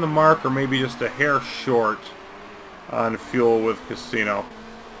right on the mark, or maybe just a hair short on fuel with Casino.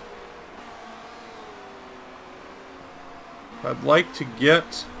 I'd like to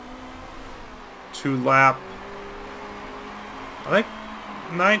get to lap, I think,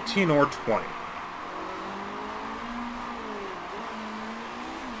 19 or 20.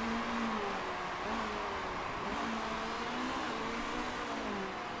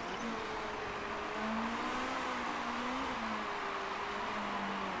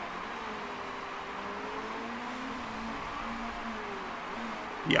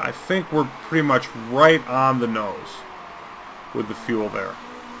 Yeah, I think we're pretty much right on the nose with the fuel there.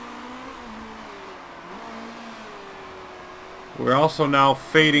 We're also now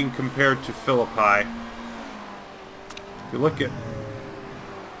fading compared to Philippi. If you look at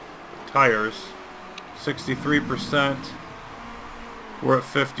tires, 63%, we're at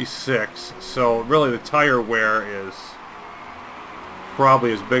 56. So really the tire wear is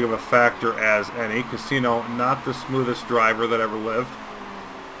probably as big of a factor as any. Casino, not the smoothest driver that ever lived.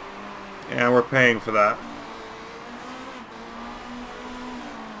 And we're paying for that.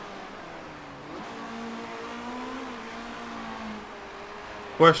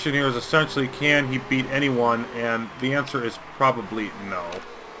 Question here is essentially, can he beat anyone? And the answer is probably no.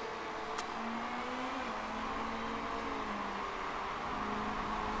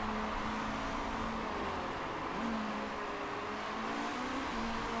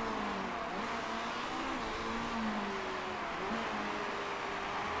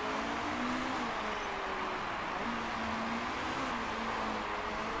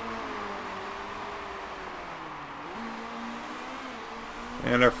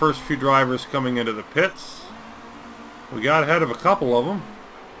 And our first few drivers coming into the pits. We got ahead of a couple of them,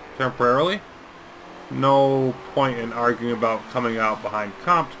 temporarily. No point in arguing about coming out behind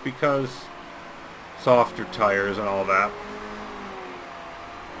Compt because softer tires and all that.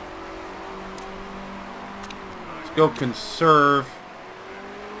 Let's go conserve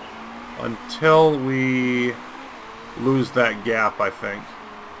until we lose that gap, I think.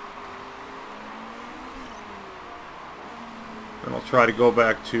 And I'll try to go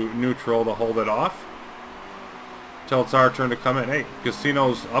back to neutral to hold it off until it's our turn to come in. Hey,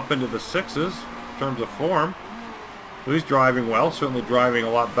 Casino's up into the 6s in terms of form. So he's driving well, certainly driving a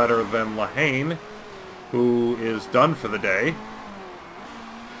lot better than Lahane, who is done for the day.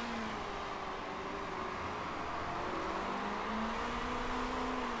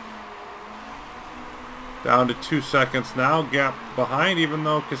 Down to 2 seconds now, gap behind, even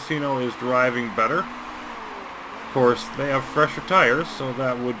though Casino is driving better. Of course, they have fresher tires, so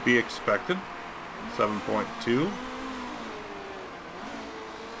that would be expected. 7.2.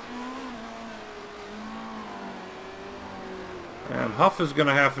 And Huff is going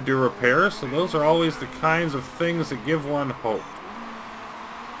to have to do repairs, so those are always the kinds of things that give one hope.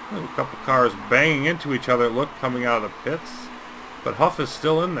 A couple cars banging into each other, look, coming out of the pits. But Huff is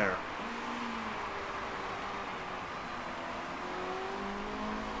still in there.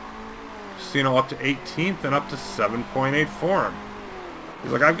 Casino up to 18th and up to 7.8 for him.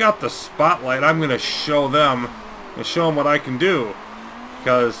 He's like, I've got the spotlight. I'm going to show them and show them what I can do,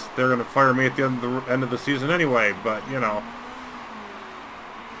 because they're going to fire me at the end of the season anyway. But you know,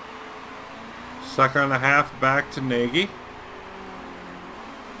 second and a half back to Nagy. You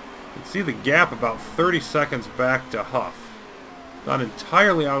can see the gap about 30 seconds back to Huff. Not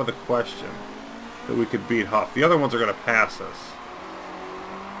entirely out of the question that we could beat Huff. The other ones are going to pass us.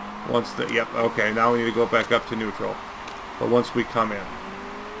 Once the, yep, okay, now we need to go back up to neutral. But once we come in.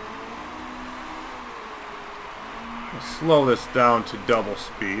 We'll slow this down to double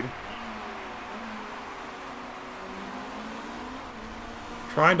speed.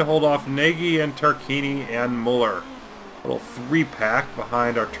 Trying to hold off Nagy and Tarquini and Muller. A little 3-pack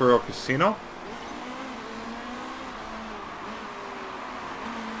behind Arturo Casino.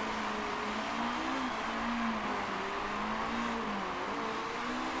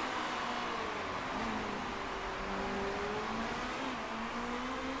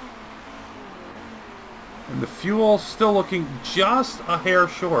 And the fuel still looking just a hair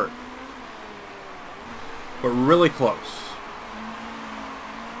short, but really close.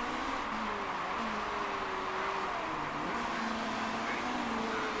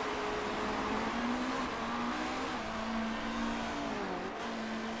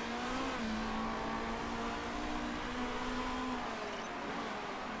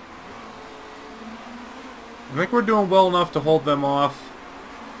 I think we're doing well enough to hold them off.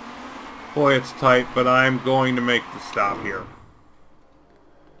 Boy, it's tight, but I'm going to make the stop here.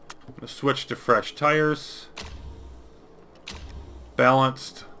 I'm going to switch to fresh tires.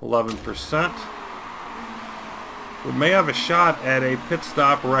 Balanced, 11%. We may have a shot at a pit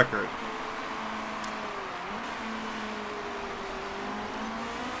stop record.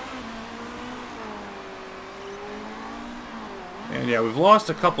 And yeah, we've lost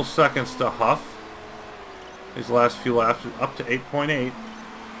a couple seconds to Huff. These last few laps up to 8.8.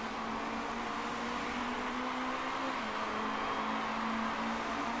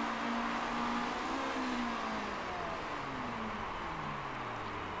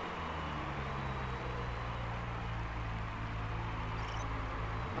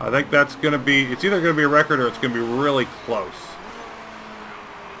 I think that's going to be, it's either going to be a record or it's going to be really close.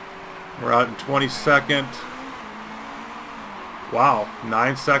 We're out in 22nd. Wow,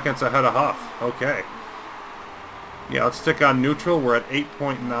 9 seconds ahead of Huff. Okay. Yeah, let's stick on neutral. We're at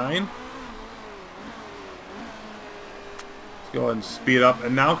 8.9. Let's go ahead and speed up.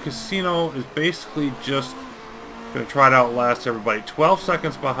 And now Casino is basically just going to try to outlast everybody. 12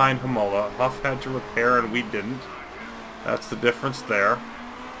 seconds behind Hamola. Huff had to repair and we didn't. That's the difference there.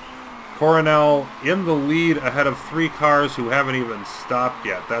 Coronel in the lead ahead of 3 cars who haven't even stopped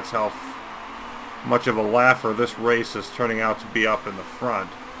yet. That's how much of a laugher this race is turning out to be up in the front.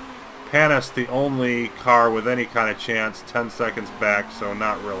 Panis, the only car with any kind of chance, 10 seconds back, so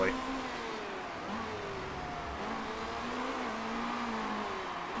not really.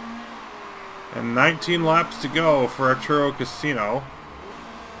 And 19 laps to go for Arturo Casino.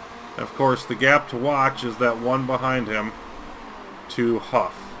 And of course, the gap to watch is that one behind him to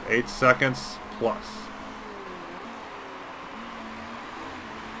Huff. 8 seconds plus.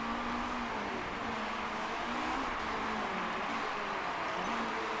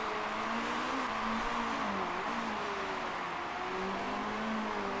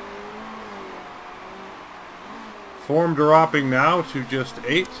 Form dropping now to just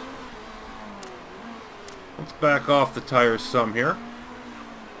 8. Let's back off the tires some here.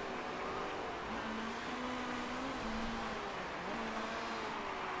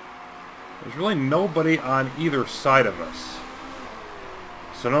 There's really nobody on either side of us.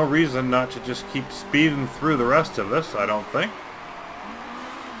 So no reason not to just keep speeding through the rest of this, I don't think.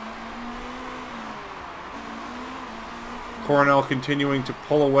 Coronel continuing to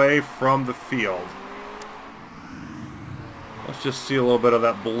pull away from the field. Let's just see a little bit of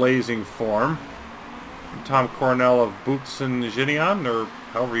that blazing form. From Tom Coronel of Boutsen Ginion, or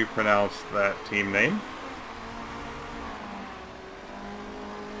however you pronounce that team name.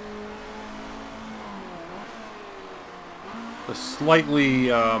 The slightly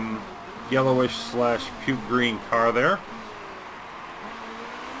yellowish slash puke green car there.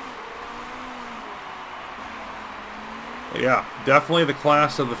 But yeah, definitely the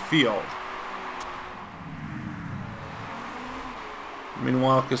class of the field.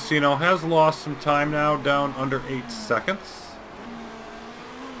 Meanwhile, Casino has lost some time now, down under 8 seconds.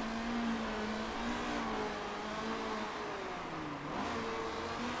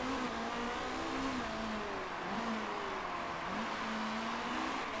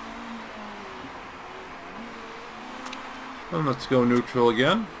 And let's go neutral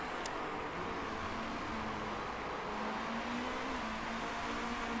again.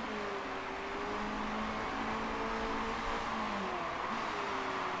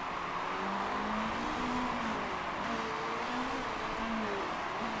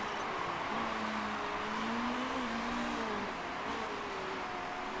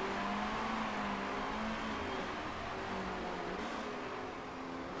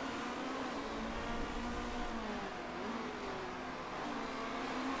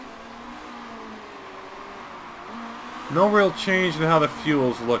 No real change in how the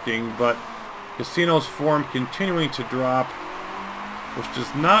fuel's looking, but Casino's form continuing to drop, which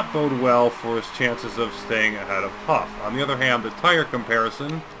does not bode well for his chances of staying ahead of Huff. On the other hand, the tire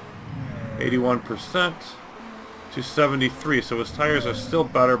comparison, 81% to 73, so his tires are still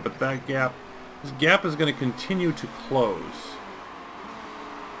better, but that gap, this gap is going to continue to close.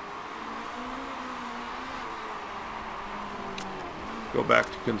 Go back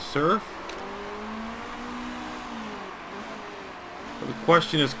to conserve. The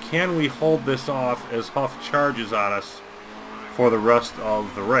question is, can we hold this off as Huff charges on us for the rest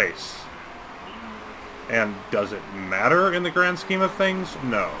of the race? And does it matter in the grand scheme of things?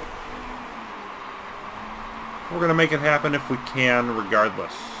 No. We're going to make it happen if we can,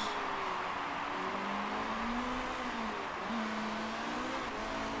 regardless.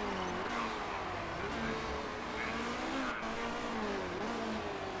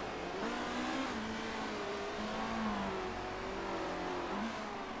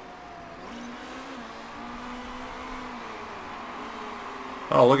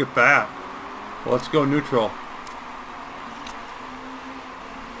 Oh, look at that. Well, let's go neutral.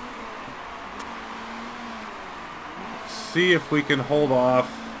 See if we can hold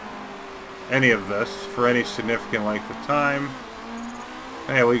off any of this for any significant length of time.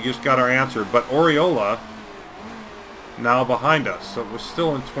 Hey, we just got our answer, but Oriola now behind us, so we're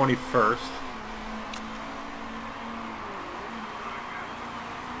still in 21st.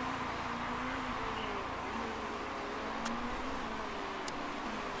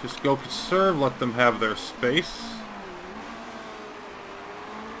 Just go conserve, let them have their space.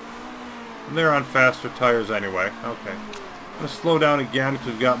 And they're on faster tires anyway. Okay. I'm going to slow down again because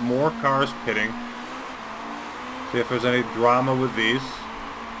we've got more cars pitting. See if there's any drama with these.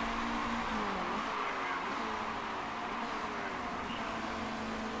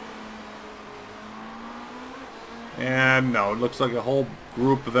 And no, it looks like a whole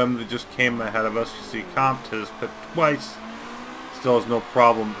group of them that just came ahead of us. You see Compt has pit twice. Still has no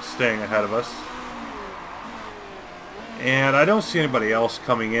problem staying ahead of us. And I don't see anybody else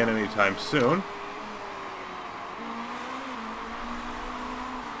coming in anytime soon.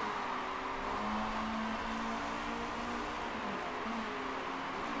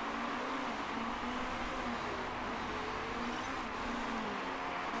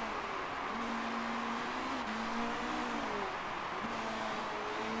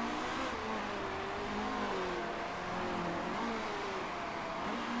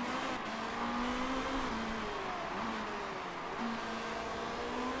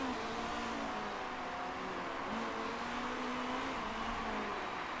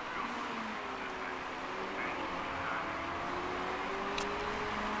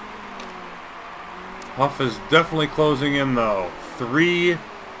 Huff is definitely closing in though. 3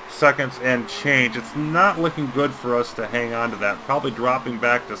 seconds and change. It's not looking good for us to hang on to that. Probably dropping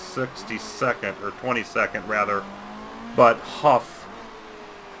back to 62nd, or 22nd rather. But Huff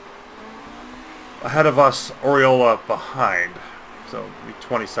ahead of us, Oriola behind. So it'll be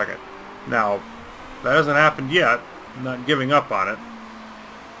 22nd. Now, that hasn't happened yet. I'm not giving up on it.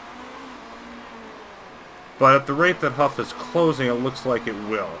 But at the rate that Huff is closing, it looks like it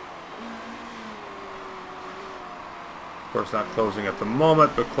will. Of course, not closing at the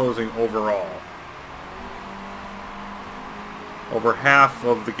moment, but closing overall. Over half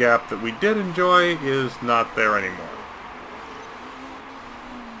of the gap that we did enjoy is not there anymore.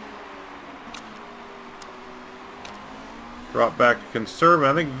 Drop back to conserve.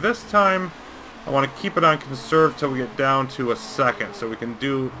 I think this time I want to keep it on conserve till we get down to a second, so we can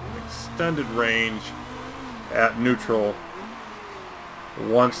do extended range at neutral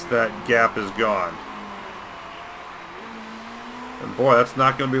once that gap is gone. And boy, that's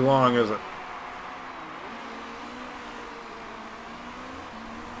not going to be long, is it?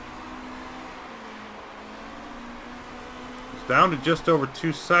 It's down to just over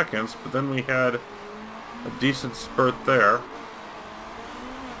 2 seconds, but then we had a decent spurt there.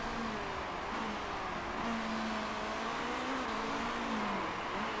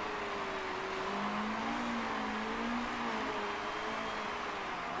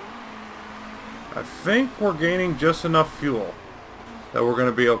 I think we're gaining just enough fuel that we're going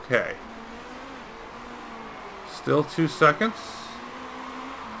to be okay. Still 2 seconds.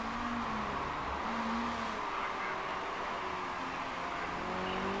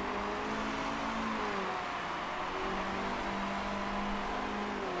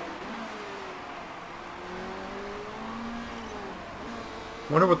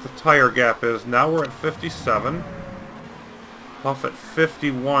 Wonder what the tire gap is. Now we're at 57. Huff at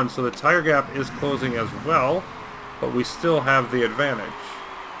 51, so the tire gap is closing as well, but we still have the advantage.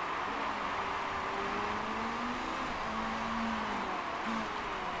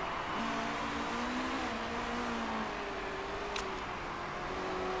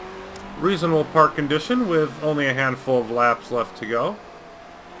 Reasonable park condition with only a handful of laps left to go.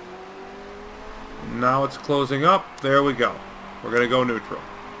 Now it's closing up. There we go. We're going to go neutral.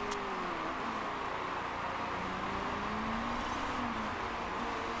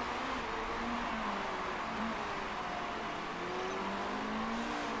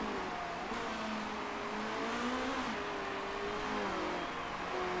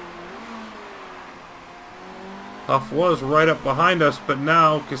 Huff was right up behind us, but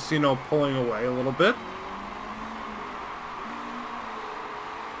now Casino pulling away a little bit.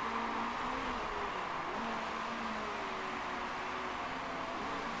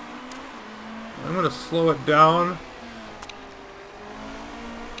 I'm going to slow it down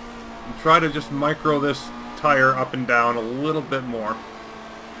and try to just micro this tire up and down a little bit more.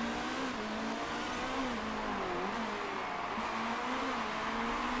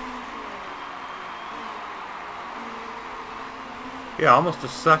 Yeah, almost a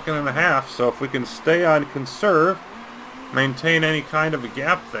second and a half. So if we can stay on conserve, maintain any kind of a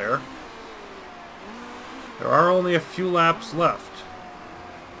gap there. There are only a few laps left.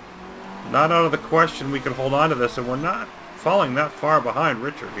 Not out of the question we can hold on to this, and we're not falling that far behind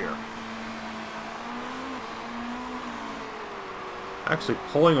Richard here. Actually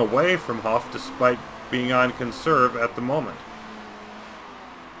pulling away from Huff despite being on conserve at the moment.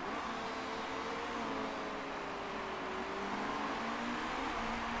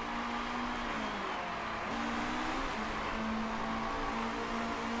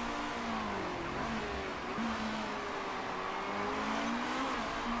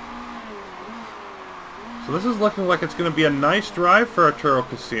 So this is looking like it's going to be a nice drive for Arturo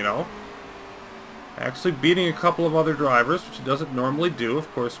Casino. Actually beating a couple of other drivers, which it doesn't normally do.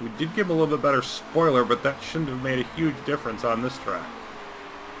 Of course, we did give him a little bit better spoiler, but that shouldn't have made a huge difference on this track.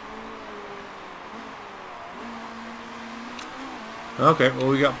 Okay, well,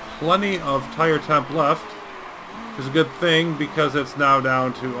 we got plenty of tire temp left, which is a good thing because it's now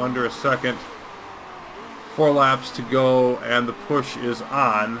down to under a second. 4 laps to go, and the push is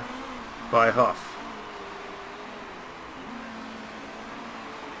on by Huff.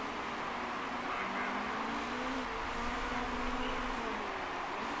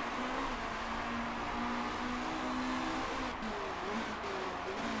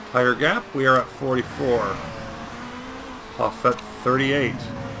 Tire gap, we are at 44. Huff at 38.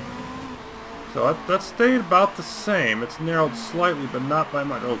 So that stayed about the same. It's narrowed slightly, but not by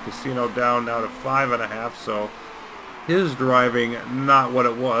much. Oh, Casino down now to 5.5, so his driving not what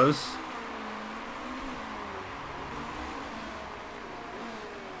it was.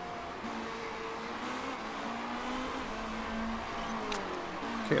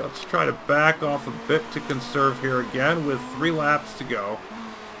 Okay, let's try to back off a bit to conserve here again with 3 laps to go.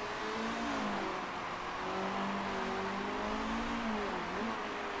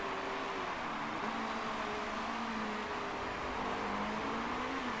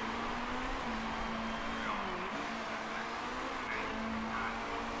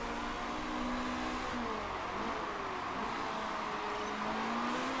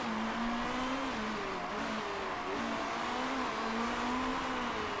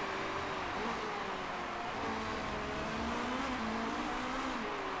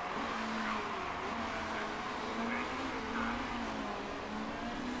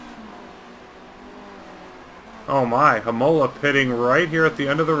 Oh my, Hamola pitting right here at the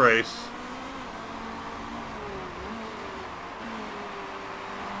end of the race.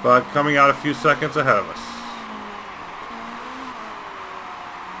 But coming out a few seconds ahead of us.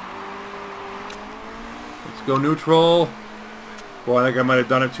 Let's go neutral. Boy, I think I might have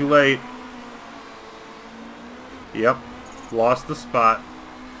done it too late. Yep, lost the spot.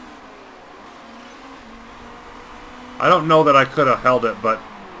 I don't know that I could have held it, but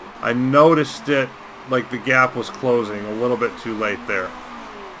I noticed it like the gap was closing a little bit too late there.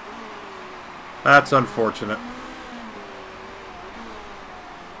 That's unfortunate.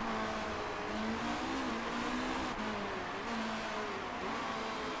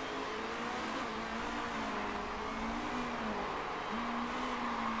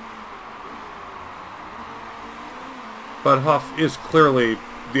 But Huff is clearly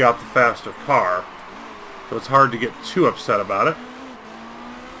the faster car, so it's hard to get too upset about it.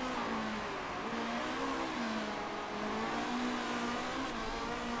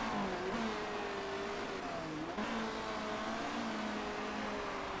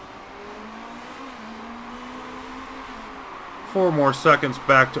 Four more seconds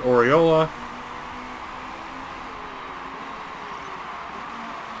back to Oriola.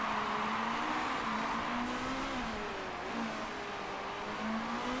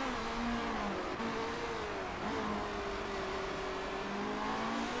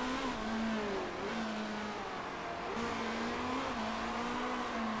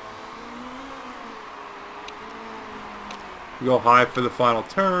 Go high for the final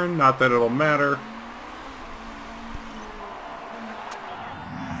turn, not that it'll matter.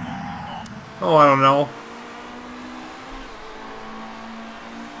 Oh, I don't know.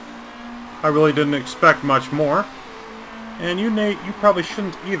 I really didn't expect much more. And you, Nate, you probably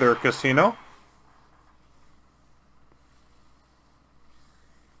shouldn't either, Casino.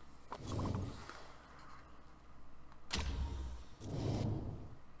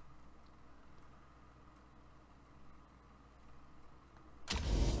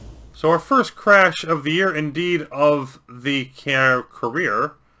 So our first crash of the year, indeed, of the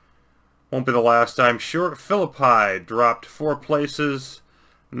career. Won't be the last, I'm sure. Philippi dropped 4 places.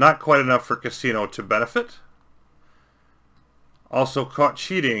 Not quite enough for Casino to benefit. Also caught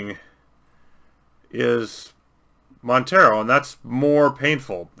cheating is Montero, and that's more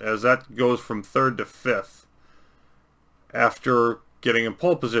painful, as that goes from 3rd to 5th after getting in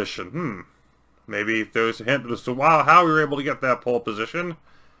pole position. Maybe there's a hint as to how we were able to get that pole position.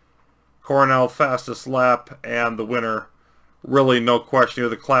 Coronel, fastest lap, and the winner, really no question who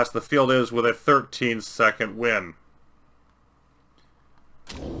the class of the field is, with a 13-second win.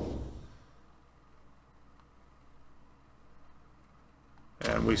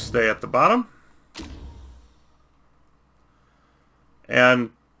 And we stay at the bottom.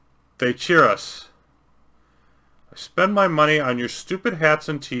 And they cheer us. I spend my money on your stupid hats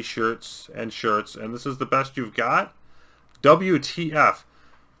and t-shirts and shirts, and this is the best you've got? WTF.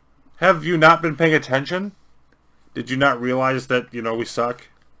 Have you not been paying attention? Did you not realize that, we suck?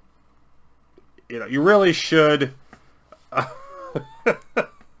 You really should...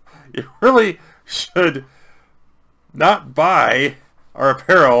 you really should not buy our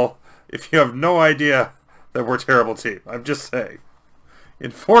apparel if you have no idea that we're a terrible team. I'm just saying.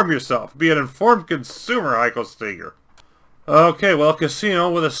 Inform yourself. Be an informed consumer, Heiko Steger. Okay, well,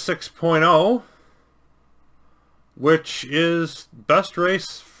 Casino with a 6.0, which is best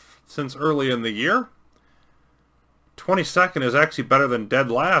race since early in the year. 22nd is actually better than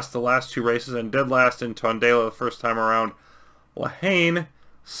dead last the last 2 races, and dead last in Tondela the first time around. Lehane,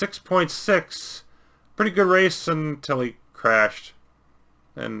 6.6. Pretty good race until he crashed,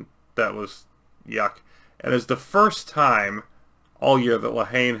 and that was yuck. And it's the first time all year that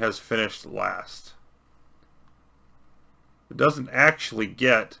Lehane has finished last. It doesn't actually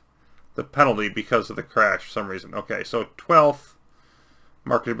get the penalty because of the crash for some reason. Okay, so 12th,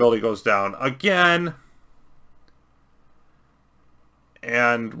 marketability goes down again,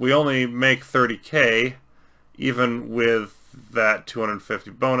 and we only make 30K even with that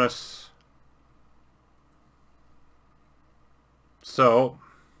 250 bonus. So,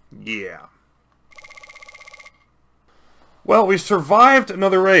 yeah. Well, we survived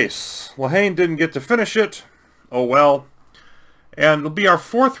another race. Lehane didn't get to finish it. Oh well. And it'll be our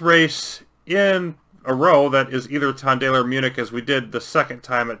 4th race in a row that is either Tondela or Munich, as we did the second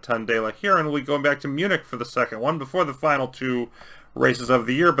time at Tondela here, and we'll be going back to Munich for the second one before the final 2 races of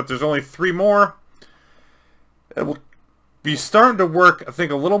the year, but there's only 3 more. And we'll be starting to work, I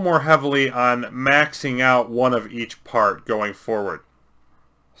think, a little more heavily on maxing out one of each part going forward.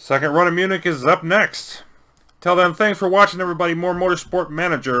 Second run of Munich is up next. Till then, thanks for watching, everybody. More Motorsport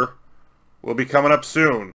Manager will be coming up soon.